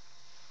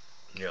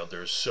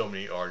 there's so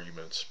many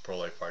arguments,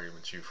 pro-life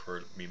arguments you've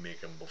heard me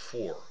making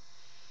before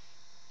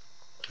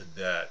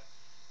that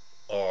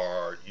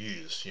are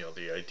used.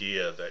 The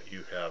idea that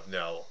you have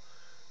now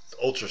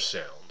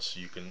ultrasounds,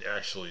 you can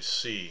actually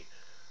see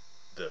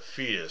the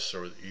fetus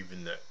or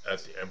even at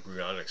the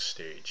embryonic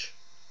stage.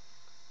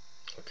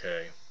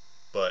 Okay,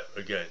 but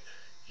again,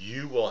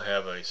 you will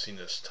have, and I've seen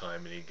this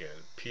time and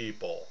again,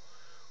 people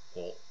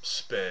will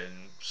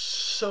spend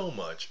so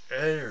much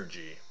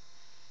energy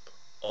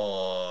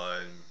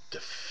on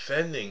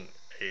defending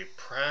a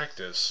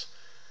practice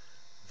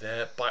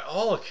that by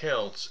all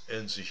accounts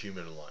ends a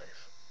human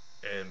life.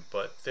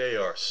 But they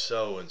are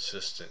so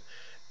insistent,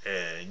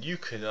 and you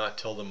cannot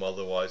tell them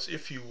otherwise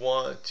if you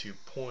want to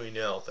point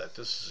out that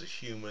this is a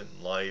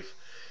human life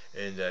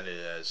and that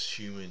it has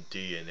human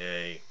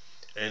DNA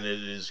and it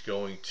is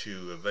going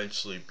to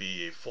eventually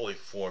be a fully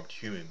formed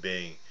human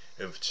being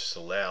if it's just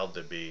allowed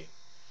to be.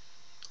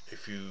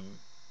 If you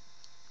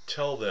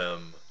tell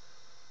them,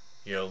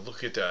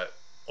 look at that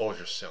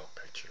ultrasound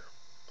picture,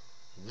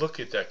 look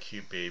at that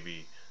cute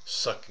baby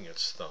sucking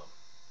its thumb,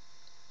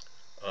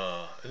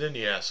 and then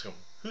you ask them,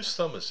 whose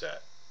thumb is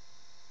that?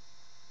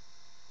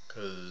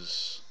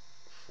 Because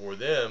for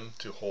them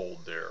to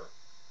hold their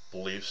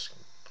beliefs,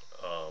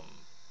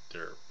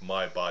 their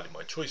my body,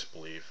 my choice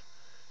belief,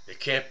 it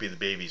can't be the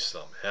baby's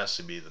thumb. It has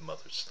to be the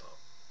mother's thumb.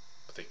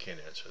 But they can't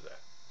answer that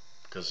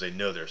because they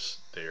know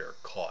they're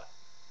caught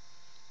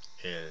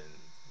in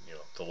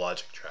the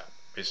logic trap,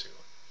 basically.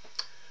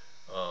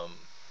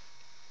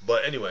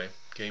 But anyway,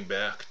 getting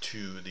back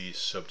to the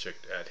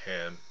subject at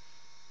hand,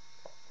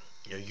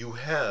 you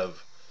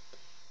have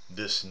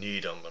this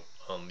need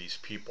on these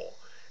people,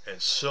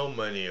 and so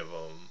many of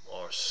them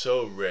are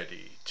so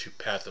ready to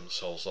pat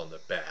themselves on the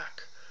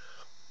back.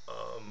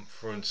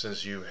 For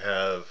instance, you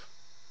have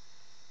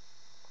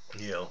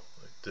the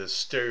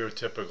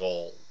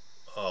stereotypical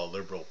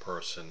liberal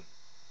person,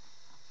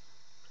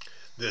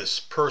 this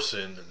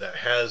person that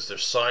has their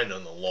sign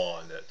on the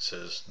lawn that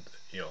says,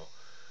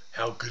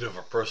 how good of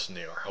a person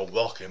they are, how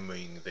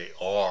welcoming they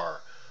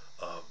are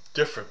of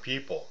different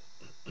people.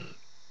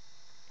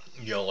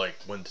 Like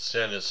when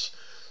DeSantis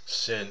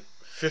sent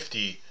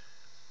 50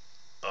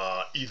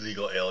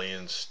 illegal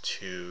aliens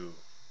to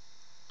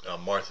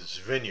Martha's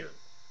Vineyard.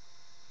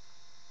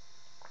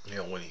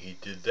 When he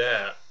did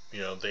that,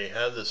 they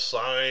had the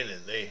sign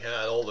and they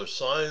had all their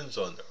signs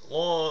on their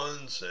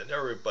lawns, and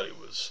everybody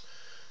was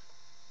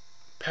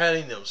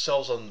patting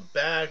themselves on the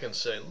back and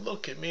saying,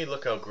 look at me,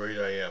 look how great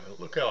I am, and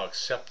look how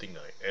accepting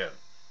I am.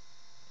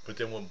 But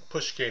then when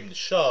push came to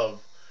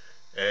shove,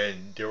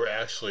 and they were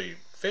actually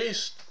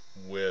faced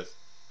with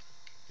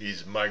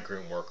these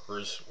migrant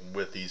workers,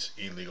 with these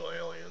illegal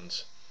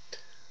aliens,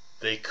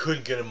 they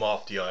couldn't get them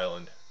off the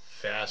island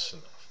fast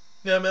enough.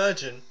 Now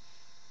imagine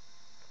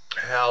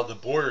how the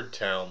border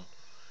town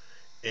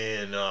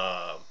in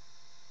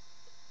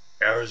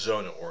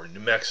Arizona or New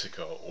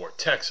Mexico or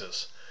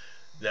Texas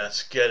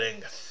that's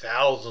getting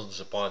thousands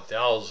upon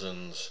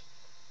thousands,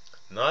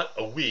 not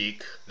a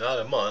week, not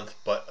a month,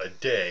 but a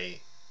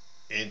day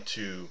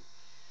into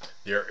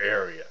their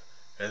area.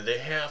 And they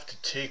have to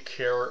take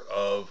care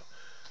of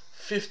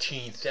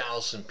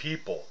 15,000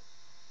 people,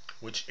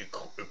 which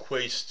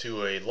equates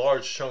to a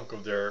large chunk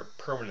of their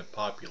permanent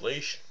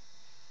population.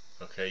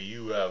 Okay,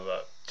 you have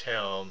a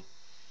town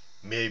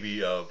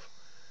maybe of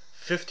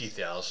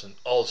 50,000,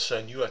 all of a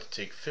sudden you have to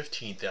take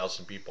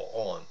 15,000 people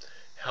on.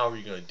 How are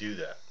you going to do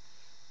that?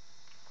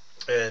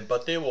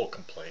 But they will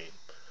complain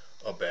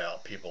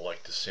about people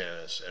like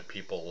DeSantis and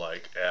people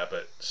like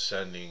Abbott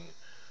sending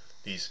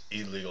these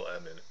illegal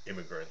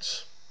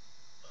immigrants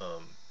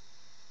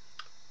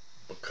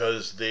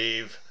because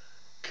they've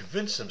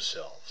convinced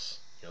themselves.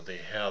 They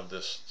have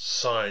this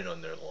sign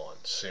on their lawn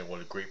saying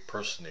what a great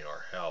person they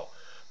are, how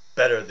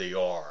better they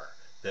are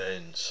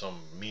than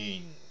some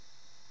mean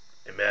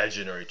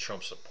imaginary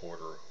Trump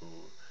supporter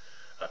who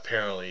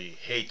apparently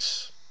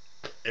hates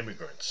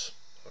immigrants.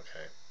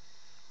 Okay,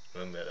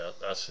 and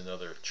that's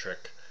another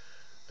trick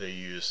they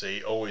use.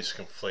 They always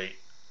conflate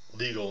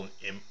legal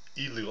and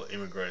illegal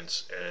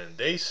immigrants, and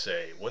they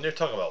say when they're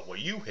talking about what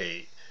you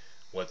hate,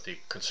 what the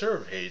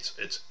conservative hates,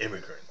 it's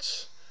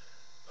immigrants.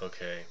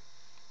 Okay,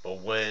 but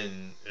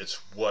when it's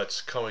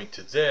what's coming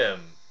to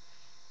them,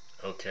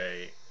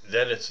 okay,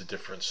 then it's a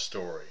different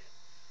story.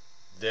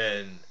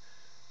 Then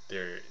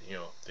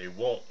they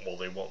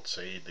won't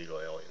say illegal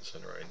aliens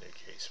in any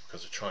case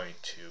because they're trying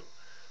to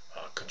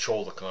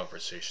control the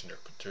conversation.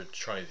 They're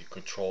trying to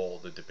control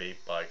the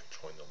debate by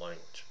controlling the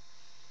language.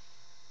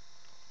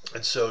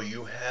 And so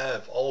you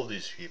have all of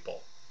these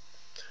people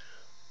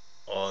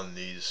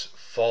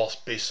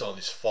based on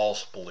these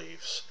false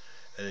beliefs,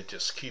 and it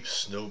just keeps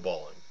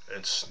snowballing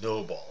and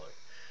snowballing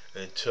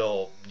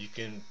until you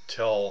can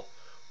tell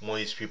one of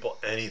these people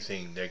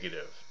anything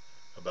negative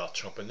about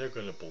Trump, and they're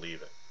going to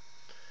believe it.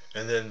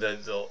 And then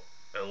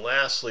and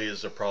lastly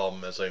is the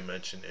problem, as I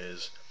mentioned,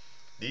 is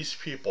these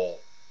people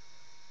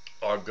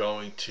are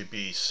going to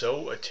be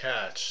so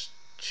attached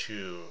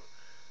to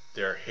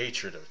their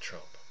hatred of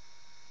Trump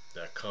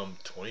that come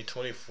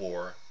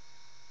 2024,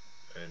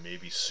 and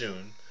maybe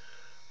soon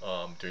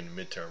during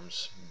the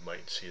midterms you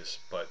might see this.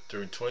 But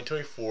during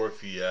 2024,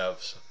 if you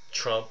have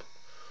Trump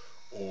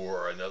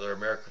or another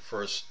America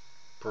First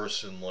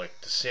person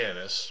like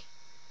DeSantis,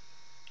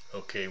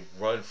 okay,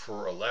 run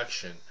for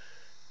election,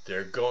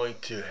 they're going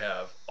to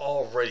have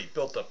already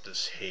built up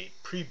this hate,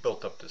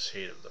 pre-built up this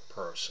hate of the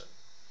person,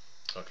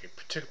 okay,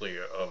 particularly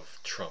of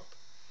Trump.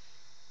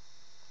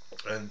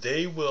 And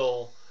they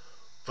will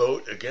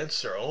vote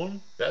against their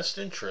own best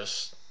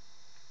interests,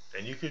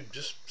 and you could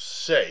just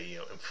say,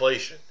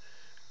 inflation,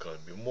 going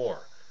to be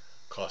more.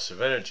 Cost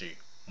of energy,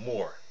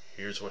 more.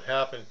 Here's what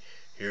happened.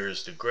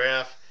 Here's the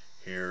graph.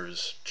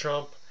 Here's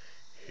Trump.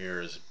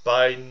 Here's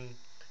Biden.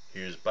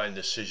 Here's Biden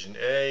decision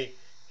A.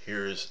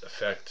 Here's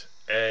effect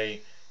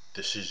A.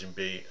 Decision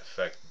B,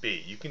 effect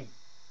B. You can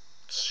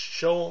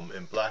show them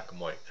in black and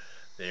white.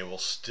 They will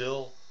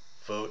still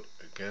vote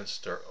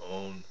against their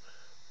own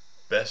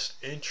best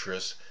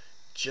interests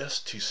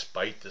just to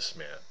spite this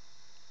man.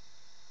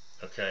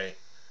 Okay?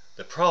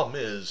 The problem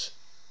is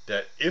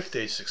that if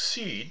they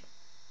succeed,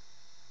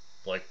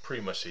 like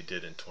pretty much they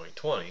did in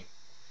 2020,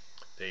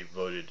 they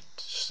voted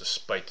just to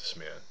spite this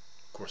man.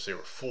 Of course, they were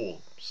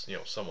fooled.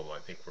 Some of them I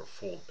think were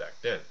fooled back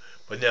then.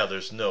 But now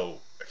there's no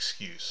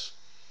excuse.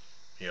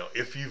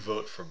 If you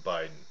vote for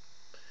Biden,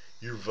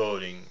 you're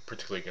voting,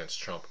 particularly against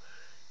Trump,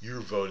 you're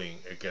voting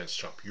against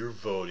Trump. You're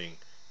voting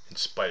in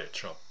spite of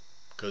Trump.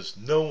 Because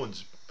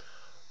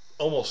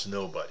almost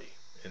nobody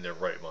in their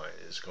right mind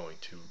is going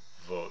to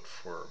vote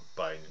for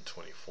Biden in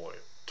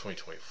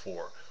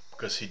 2024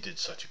 because he did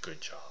such a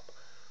good job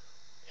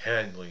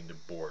handling the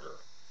border,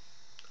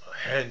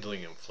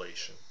 handling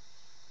inflation.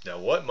 Now,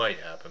 what might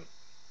happen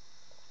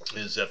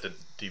is that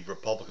the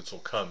Republicans will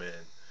come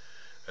in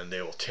and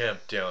they will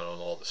tamp down on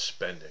all the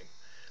spending,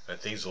 and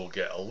things will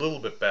get a little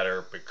bit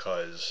better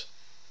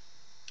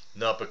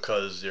not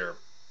because they're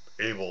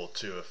able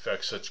to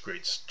effect such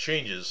great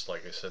changes.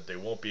 Like I said, they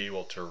won't be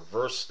able to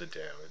reverse the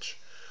damage,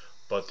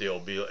 but they'll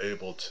be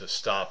able to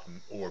stop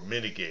or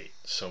mitigate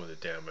some of the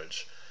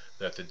damage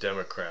that the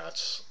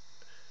Democrats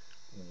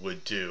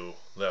would do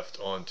left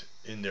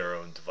in their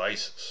own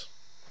devices.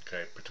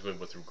 Okay, particularly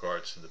with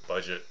regards to the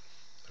budget.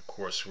 Of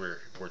course, we're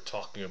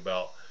talking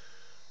about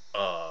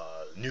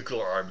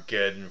nuclear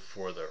Armageddon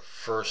for the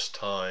first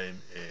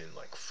time in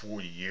like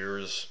 40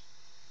 years.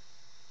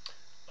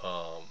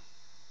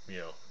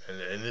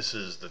 And this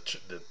is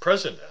the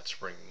president that's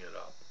bringing it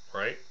up,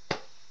 right?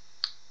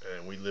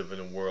 And we live in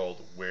a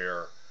world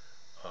where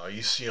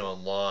you see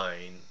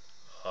online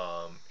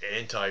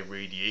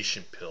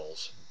anti-radiation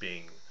pills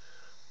being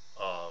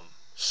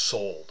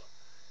sold,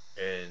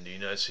 and the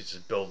United States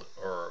is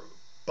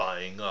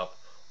buying up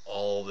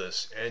all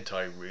this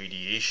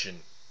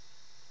anti-radiation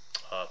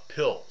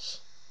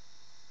pills.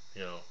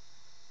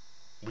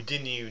 We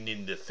didn't even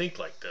need to think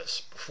like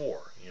this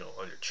before,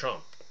 under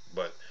Trump,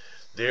 but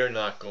they're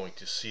not going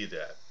to see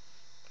that.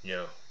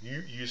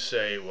 You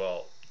say,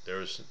 well,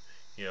 there's,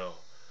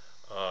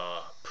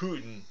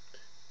 Putin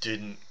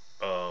didn't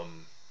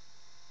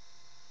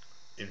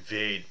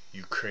invade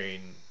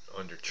Ukraine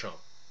under Trump.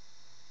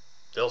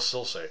 They'll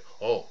still say,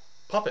 oh,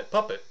 puppet,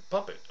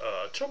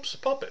 Trump's a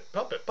puppet,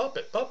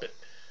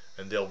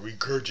 and they'll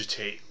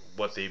regurgitate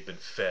what they've been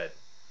fed,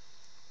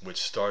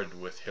 which started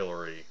with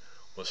Hillary,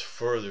 was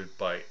furthered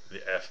by the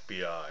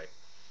FBI,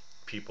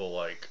 people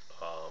like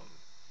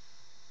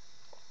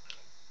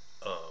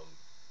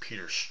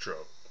Peter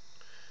Strzok,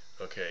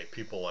 okay,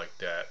 people like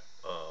that,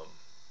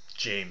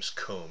 James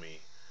Comey,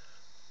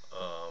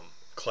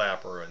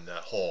 Clapper, and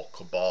that whole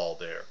cabal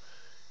there.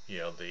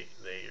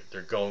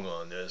 They're going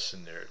on this,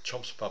 and they're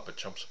Trump's a puppet.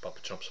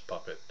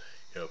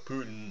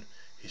 Putin,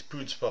 he's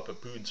Putin's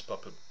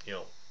puppet.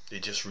 They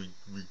just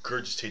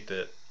regurgitate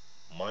that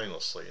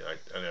mindlessly,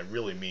 and I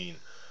really mean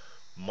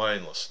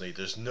mindlessly.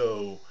 There's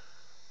no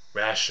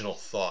rational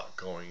thought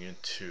going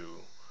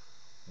into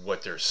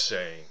what they're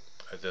saying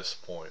at this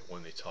point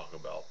when they talk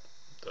about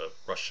the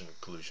Russian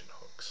collusion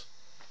hoax.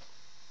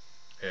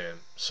 And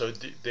so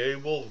they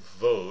will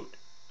vote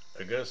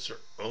against their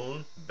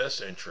own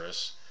best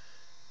interests,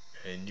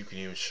 and you can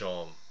even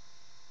show them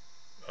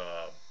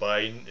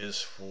Biden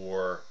is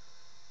for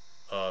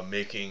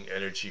making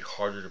energy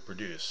harder to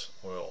produce,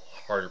 oil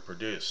harder to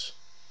produce.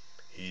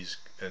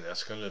 And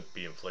that's going to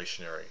be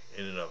inflationary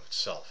in and of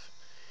itself.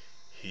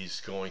 He's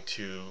going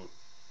to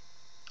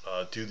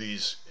do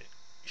these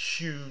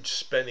huge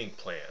spending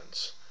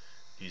plans,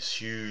 these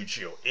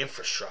huge,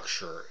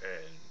 infrastructure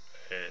and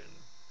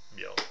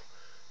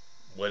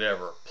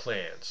whatever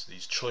plans,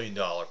 these $1 trillion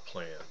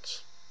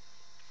plans,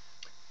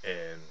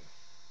 and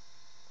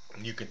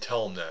you can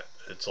tell them that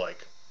it's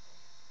like,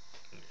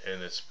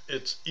 and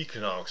it's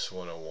economics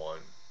 101.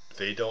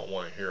 They don't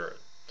want to hear it.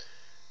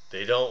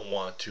 They don't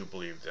want to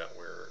believe that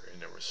we're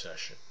in a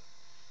recession.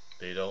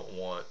 They don't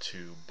want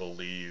to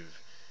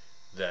believe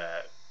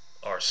that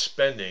our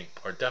spending,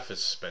 our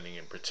deficit spending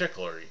in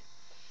particular,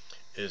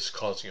 is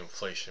causing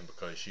inflation,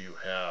 because you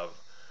have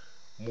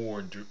more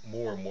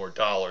and more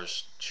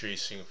dollars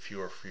chasing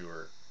fewer and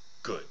fewer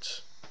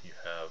goods. You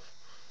have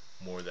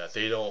more of that.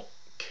 They don't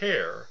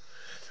care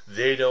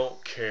They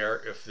don't care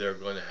if they're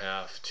going to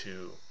have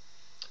to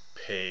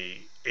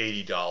pay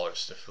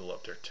 $80 to fill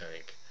up their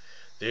tank.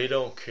 They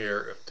don't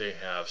care if they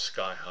have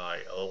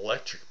sky-high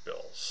electric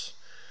bills.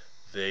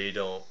 They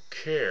don't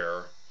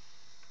care,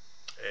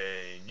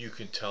 and you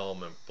can tell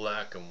them in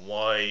black and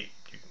white.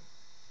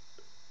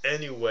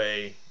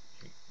 Anyway,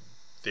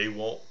 they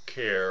won't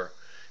care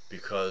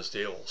because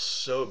they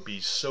will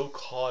be so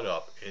caught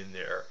up in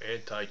their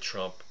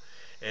anti-Trump,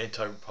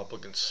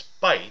 anti-Republican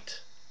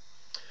spite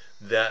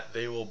that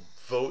they will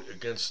vote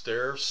against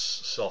their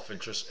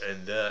self-interest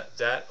and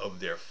that of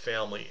their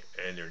family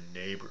and their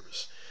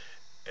neighbors,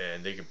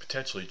 and they can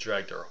potentially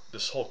drag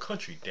this whole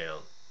country down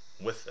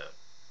with them.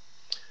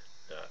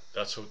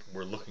 That's what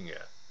we're looking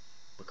at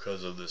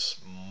because of this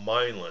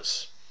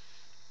mindless,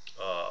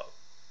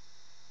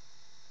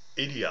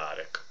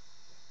 idiotic,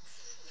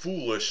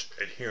 foolish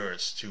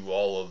adherence to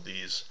all of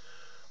these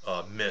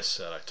myths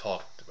that I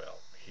talked about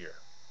here.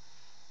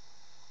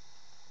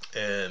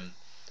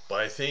 But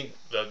I think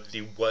that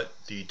what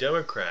the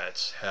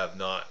Democrats have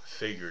not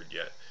figured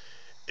yet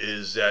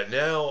is that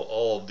now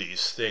all of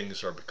these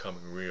things are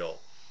becoming real.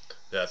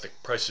 That the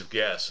price of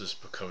gas is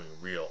becoming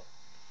real.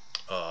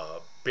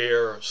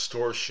 Bare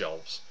store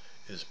shelves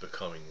is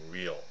becoming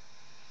real.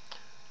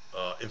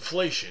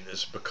 Inflation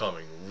is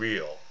becoming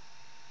real.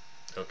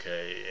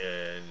 Okay,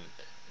 and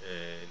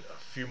in a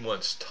few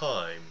months'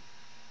 time,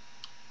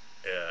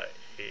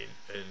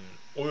 an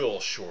oil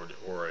shortage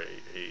or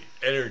a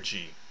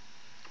energy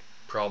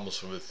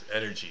problems with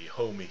energy,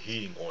 home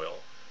heating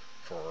oil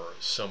for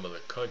some of the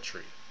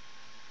country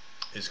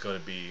is going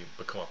to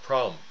become a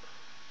problem.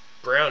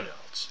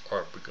 Brownouts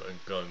are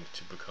going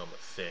to become a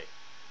thing.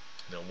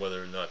 Now,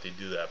 whether or not they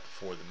do that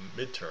before the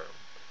midterm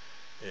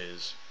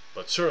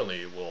but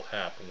certainly it will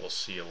happen. We'll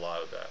see a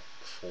lot of that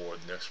before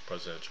the next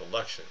presidential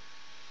election.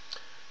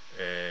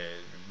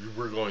 And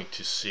we're going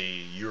to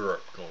see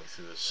Europe going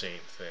through the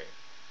same thing.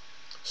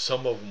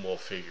 Some of them will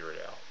figure it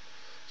out.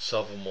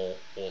 Some of them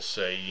will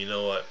say, you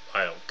know what,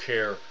 I don't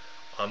care.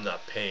 I'm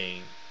not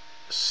paying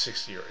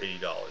 $60 or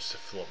 $80 to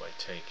fill up my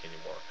tank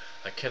anymore.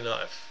 I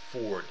cannot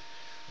afford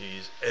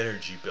these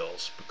energy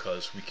bills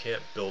because we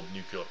can't build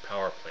nuclear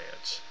power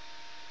plants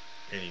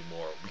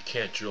anymore. We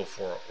can't drill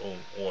for our own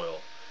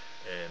oil.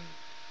 And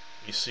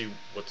you see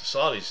what the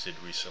Saudis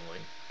did recently,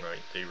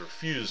 right? They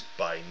refused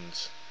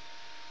Biden's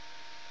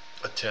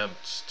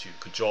attempts to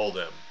cajole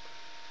them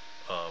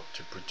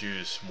to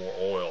produce more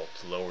oil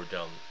to lower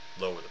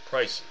the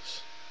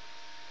prices.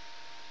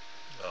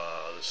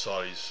 The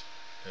Saudis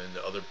and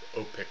the other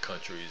OPEC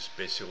countries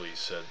basically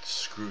said,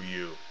 "Screw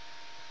you,"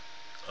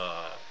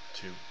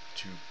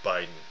 to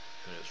Biden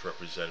and his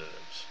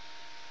representatives.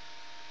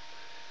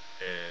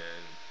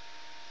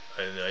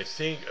 And I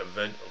think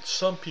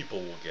some people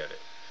will get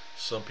it.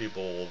 Some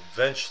people will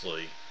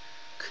eventually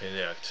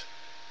connect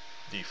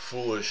the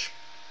foolish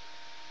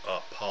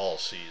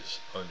policies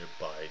under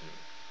Biden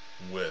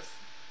with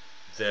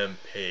them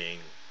paying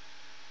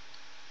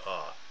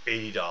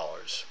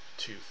 $80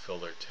 to fill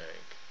their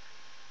tank,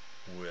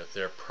 with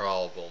their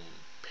problem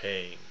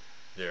paying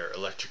their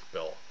electric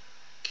bill,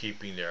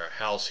 keeping their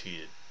house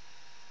heated,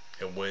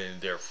 and when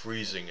they're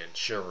freezing and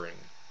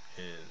shivering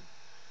in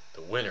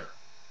the winter.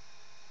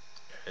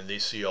 And they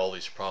see all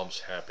these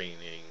problems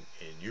happening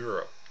in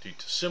Europe due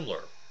to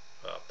similar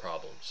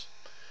problems.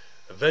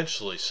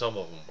 Eventually, some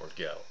of them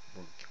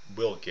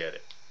will get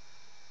it.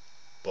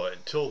 But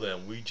until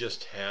then, we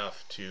just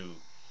have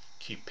to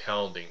keep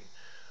pounding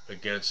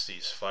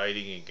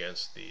fighting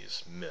against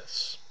these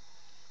myths.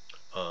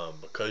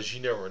 Because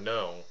you never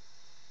know.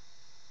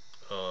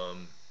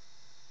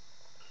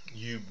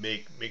 You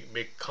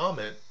make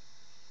comment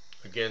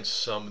against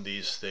some of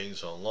these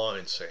things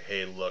online, say,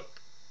 hey,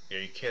 look,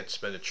 you can't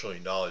spend $1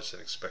 trillion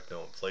and expect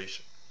no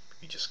inflation.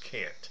 You just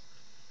can't.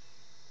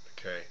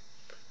 Okay?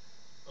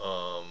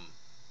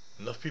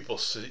 Enough people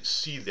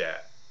see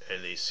that,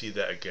 and they see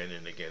that again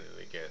and again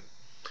and again.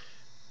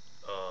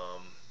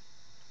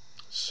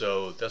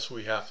 So that's what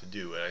we have to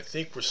do, and I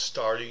think we're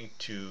starting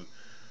to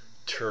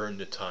turn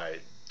the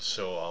tide.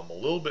 So I'm a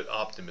little bit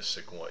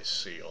optimistic when I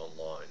see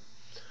online.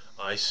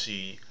 I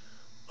see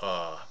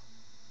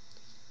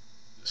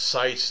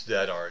sites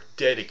that are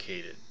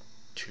dedicated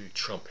to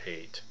Trump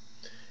hate,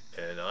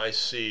 and I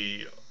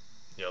see,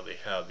 they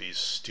have these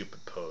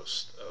stupid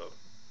posts,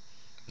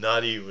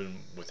 not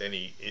even with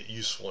any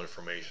useful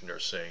information. They're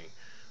saying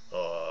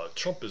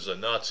Trump is a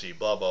Nazi,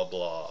 blah blah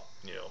blah,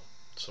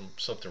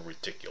 something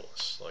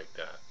ridiculous like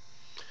that.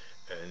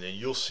 And then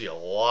you'll see a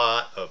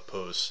lot of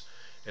posts,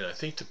 and I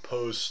think the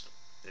posts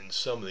in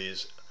some of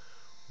these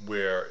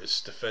where it's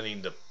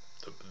defending the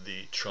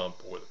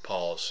Trump or the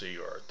policy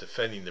or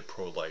defending the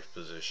pro-life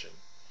position.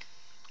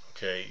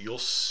 Okay, you'll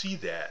see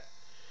that,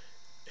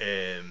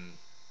 and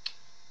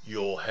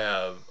you'll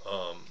have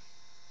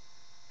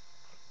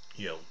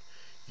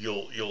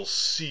you'll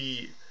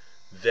see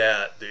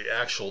that the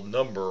actual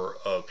number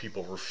of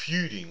people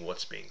refuting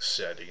what's being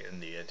said in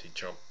the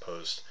anti-Trump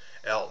post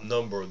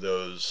outnumber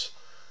those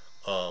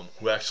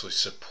who actually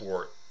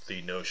support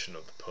the notion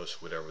of the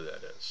post, whatever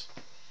that is.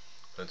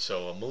 And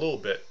so I'm a little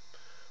bit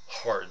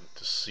heartened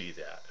to see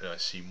that, and I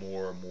see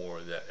more and more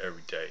of that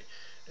every day.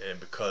 And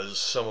because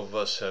some of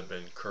us have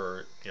been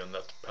encouraged,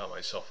 not to pat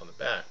myself on the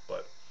back,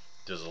 but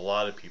there's a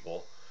lot of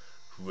people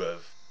who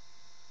have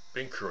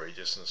been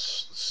courageous and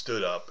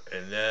stood up,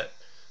 and that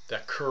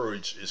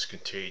courage is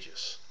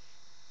contagious.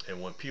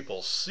 And when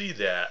people see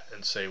that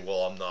and say,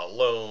 well, I'm not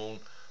alone,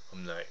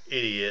 I'm not an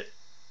idiot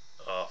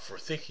for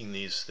thinking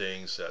these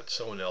things, that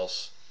someone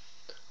else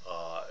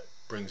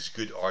brings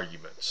good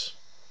arguments.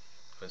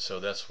 And so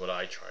that's what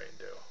I try and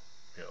do.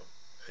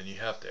 And you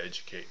have to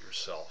educate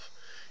yourself.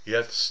 You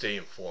have to stay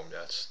informed.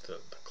 That's the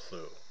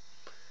clue.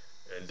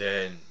 And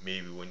then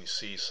maybe when you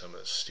see some of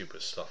the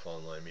stupid stuff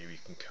online, maybe you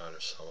can counter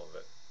some of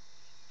it.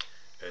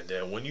 And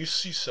then when you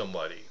see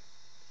somebody,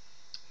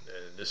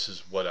 and this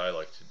is what I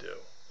like to do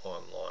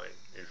online,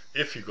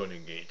 if you're going to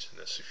engage in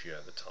this, if you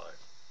have the time.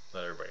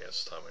 Not everybody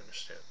has the time, I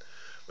understand.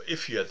 But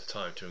if you have the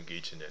time to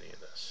engage in any of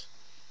this,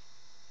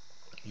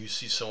 you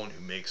see someone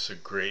who makes a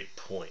great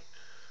point.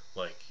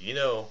 Like,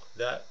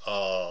 that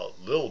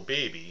little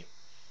baby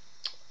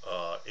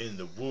in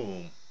the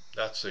womb,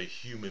 that's a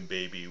human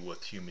baby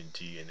with human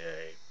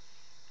DNA.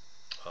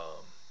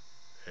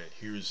 And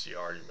here's the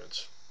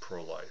arguments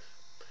pro-life.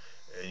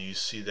 And you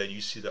see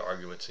the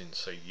arguments and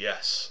say,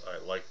 yes, I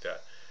like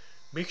that.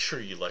 Make sure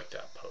you like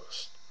that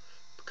post.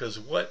 Because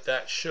what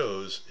that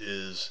shows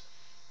is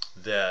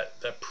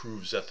that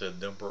proves that the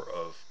number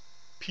of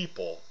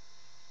people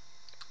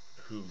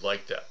who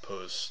like that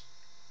post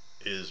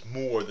is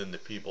more than the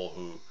people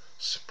who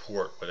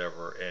support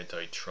whatever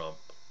anti-Trump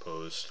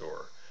post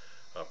or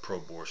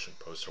pro-abortion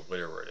post or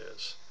whatever it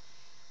is.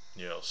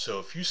 So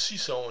if you see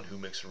someone who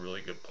makes a really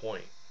good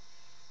point,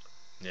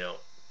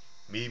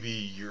 maybe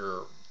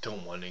you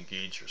don't want to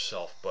engage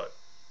yourself, but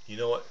you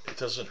know what? It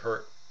doesn't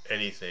hurt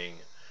anything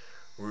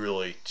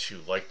really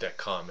to like that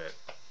comment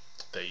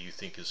that you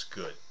think is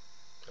good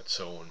that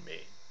someone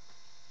made.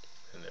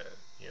 And then,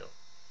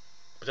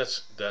 but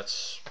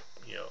that's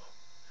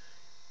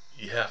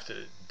you have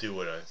to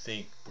do it. I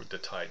think with the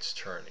tide's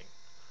turning,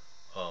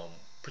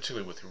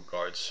 particularly with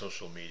regards to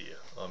social media.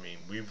 I mean,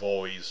 we've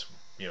always,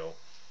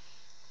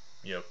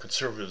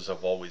 conservatives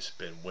have always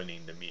been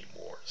winning the meme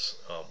wars.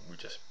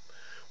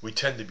 We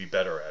tend to be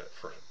better at it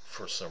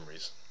for some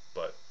reason.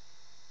 But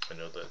I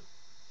know that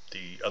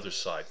the other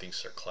side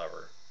thinks they're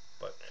clever,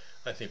 but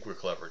I think we're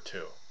clever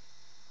too.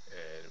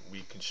 And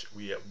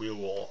we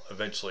will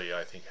eventually,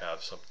 I think,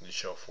 have something to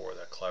show for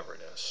that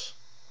cleverness.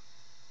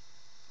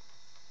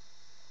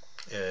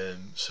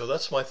 And so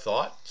that's my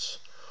thoughts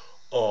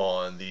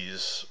on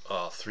these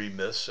 3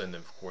 myths, and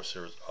then of course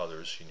there's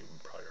others you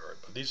probably heard,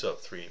 but these are the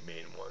 3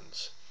 main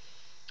ones.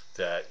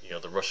 That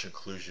the Russian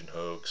collusion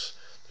hoax,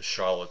 the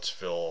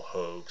Charlottesville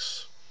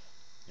hoax,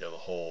 the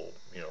whole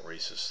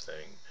racist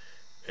thing,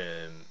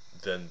 and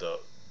then the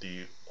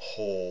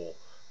whole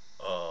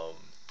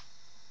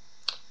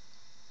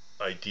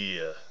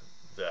idea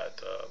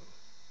that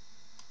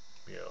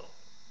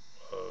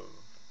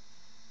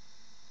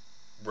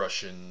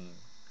Russian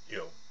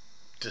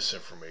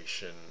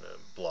disinformation,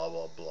 blah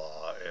blah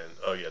blah, and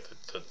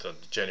the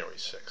January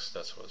 6th.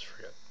 That's what I was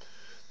forgetting.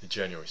 The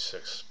January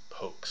 6th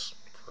hoax,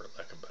 for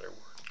lack of a better word.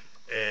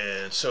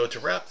 And so to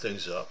wrap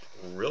things up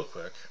real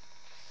quick,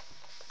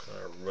 kind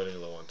of running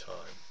low on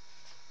time.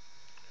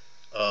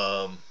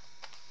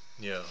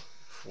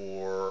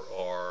 For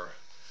our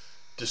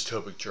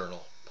dystopic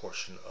journal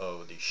portion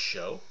of the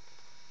show,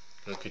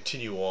 I'm going to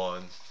continue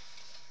on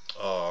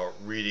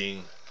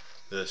reading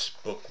this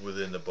book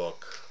within the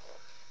book.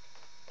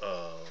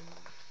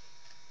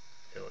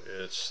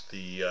 It's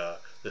the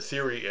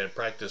Theory and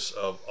Practice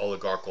of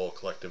Oligarchical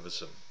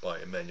Collectivism by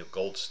Emmanuel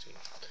Goldstein,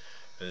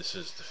 and this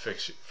is the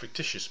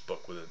fictitious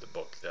book within the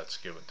book that's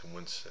given to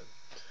Winston,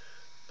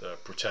 the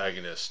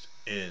protagonist,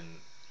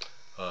 in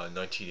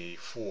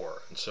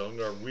 1984. And so I'm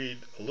going to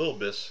read a little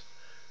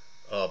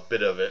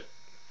bit of it,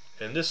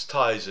 and this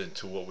ties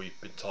into what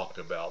we've been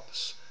talking about,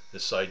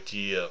 this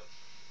idea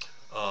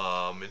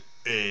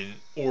in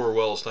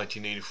Orwell's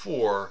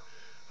 1984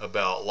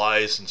 about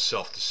lies and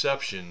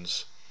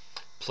self-deceptions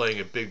playing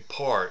a big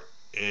part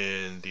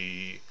in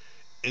the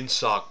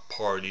INSOC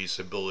party's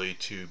ability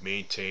to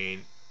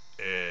maintain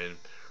and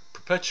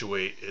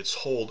perpetuate its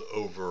hold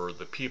over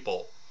the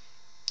people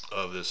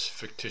of this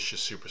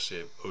fictitious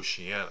superstate of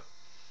Oceania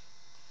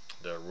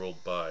that are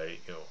ruled by,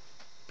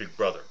 Big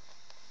Brother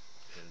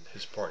and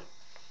his party.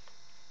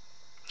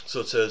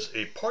 So it says,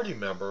 a party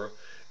member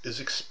is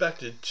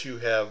expected to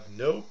have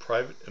no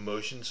private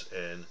emotions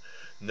and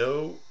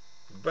no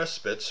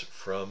respites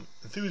from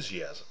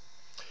enthusiasm.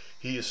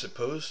 He is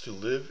supposed to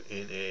live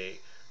in a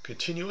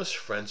continuous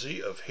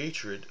frenzy of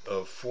hatred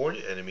of foreign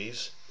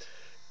enemies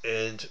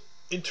and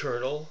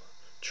internal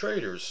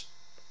traitors,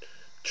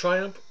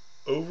 triumph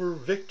over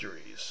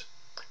victories,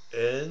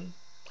 and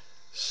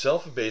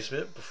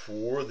self-abasement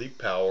before the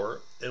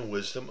power and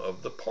wisdom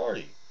of the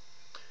party.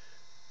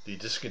 The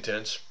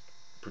discontents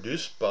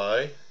produced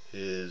by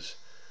his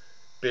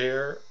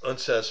bare,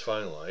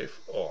 unsatisfying life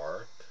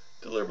are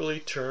deliberately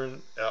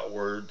turned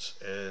outwards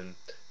and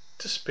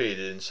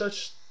dissipated in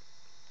such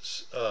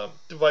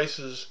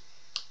devices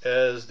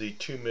as the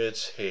 2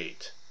 minutes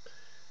hate,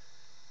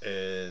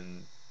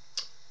 and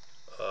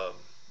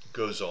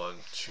goes on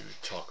to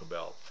talk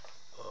about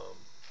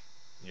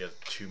you have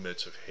 2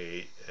 minutes of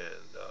hate and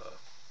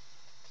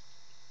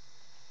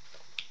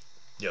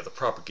the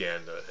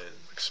propaganda, and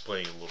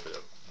explaining a little bit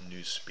of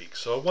newspeak.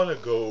 So I want to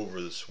go over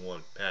this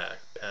one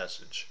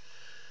passage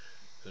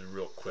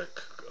real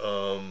quick.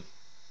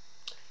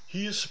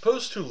 He is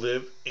supposed to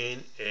live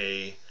in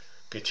a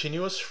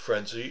continuous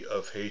frenzy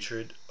of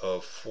hatred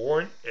of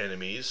foreign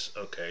enemies.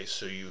 Okay,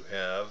 so you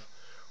have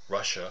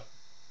Russia.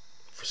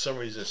 For some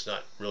reason, it's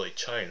not really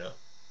China.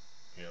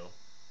 I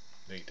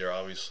think they're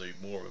obviously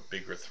more of a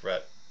bigger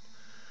threat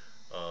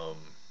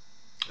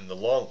in the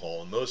long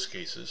haul in most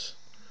cases.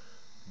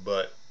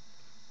 But,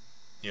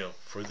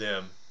 for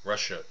them,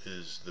 Russia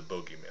is the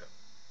bogeyman.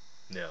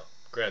 Now,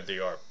 granted, they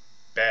are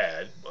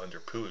bad under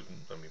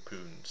Putin. I mean,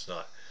 Putin's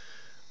not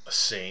a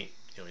saint.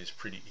 He's a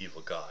pretty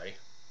evil guy,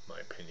 in my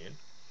opinion.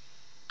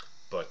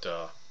 But,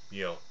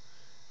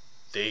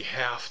 they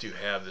have to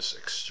have this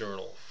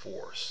external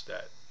force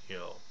that,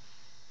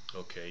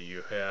 okay,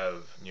 you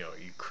have,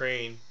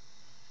 Ukraine,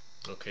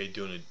 okay,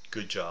 doing a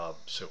good job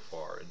so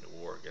far in the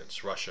war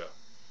against Russia.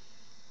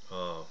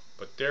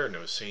 But they're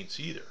no saints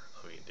either.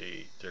 I mean,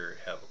 they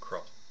have a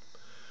corrupt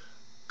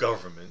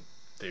government.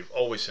 They've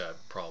always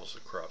had problems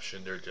with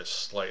corruption. They're just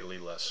slightly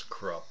less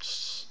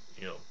corrupt.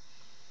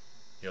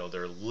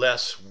 They're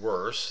less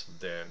worse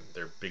than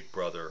their big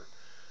brother,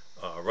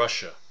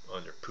 Russia,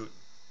 under Putin.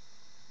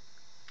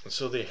 And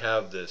so they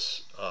have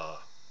this,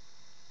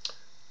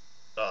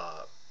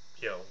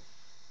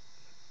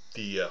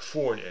 the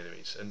foreign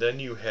enemies. And then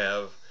you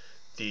have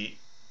the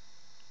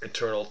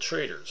internal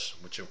traitors,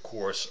 which of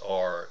course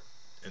are,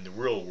 in the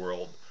real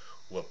world,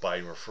 what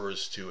Biden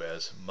refers to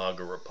as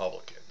MAGA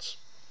Republicans.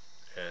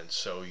 And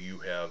so you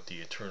have the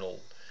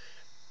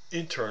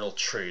internal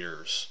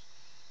traitors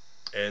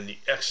and the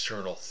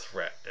external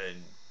threat.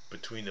 And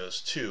between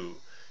those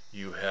two,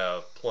 you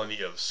have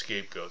plenty of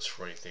scapegoats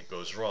for anything that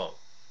goes wrong.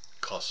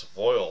 Cost of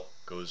oil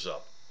goes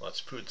up. Well,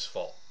 that's Putin's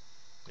fault.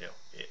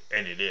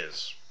 And it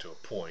is to a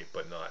point,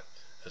 but not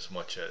as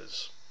much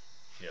as,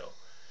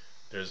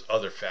 there's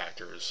other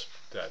factors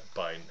that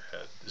Biden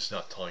is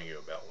not telling you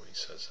about when he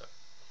says that.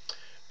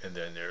 And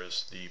then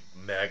there's the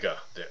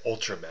MAGA, the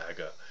ultra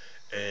MAGA,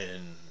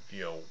 and,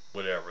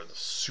 whatever, the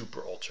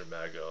super ultra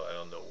MAGA. I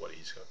don't know what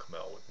he's going to come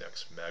out with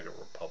next. MAGA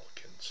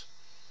Republicans.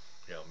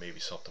 Maybe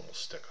something will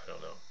stick. I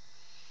don't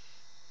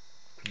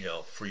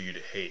know. For you to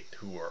hate,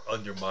 who are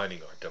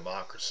undermining our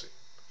democracy,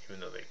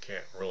 even though they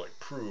can't really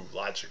prove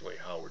logically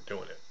how we're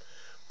doing it.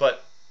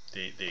 But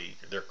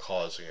they're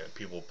causing it.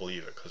 People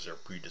believe it because they're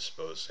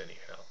predisposed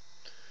anyhow.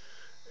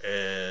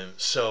 And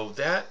so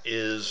that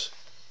is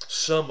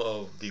some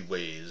of the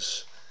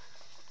ways,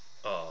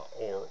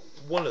 or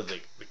one of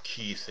the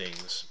key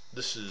things.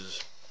 This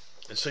is,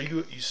 and so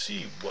you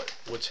see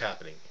what's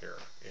happening here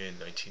in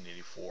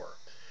 1984.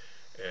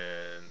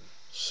 And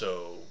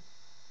so,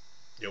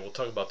 we'll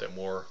talk about that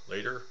more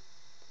later.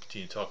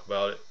 Continue to talk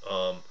about it.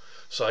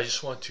 So I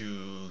just want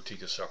to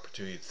take this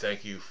opportunity to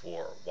thank you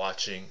for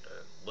watching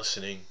and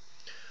listening.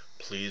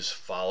 Please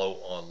follow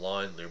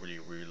online,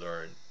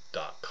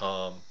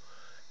 libertyrelearn.com,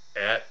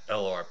 at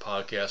LR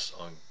Podcast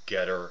on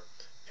Getter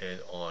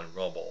and on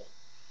Rumble.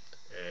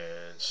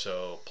 And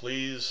so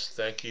please,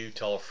 thank you,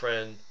 tell a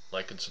friend,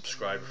 like and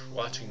subscribe for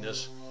watching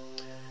this.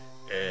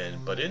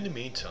 But in the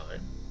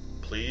meantime,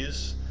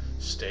 please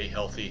stay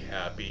healthy,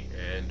 happy,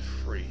 and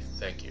free.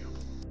 Thank you.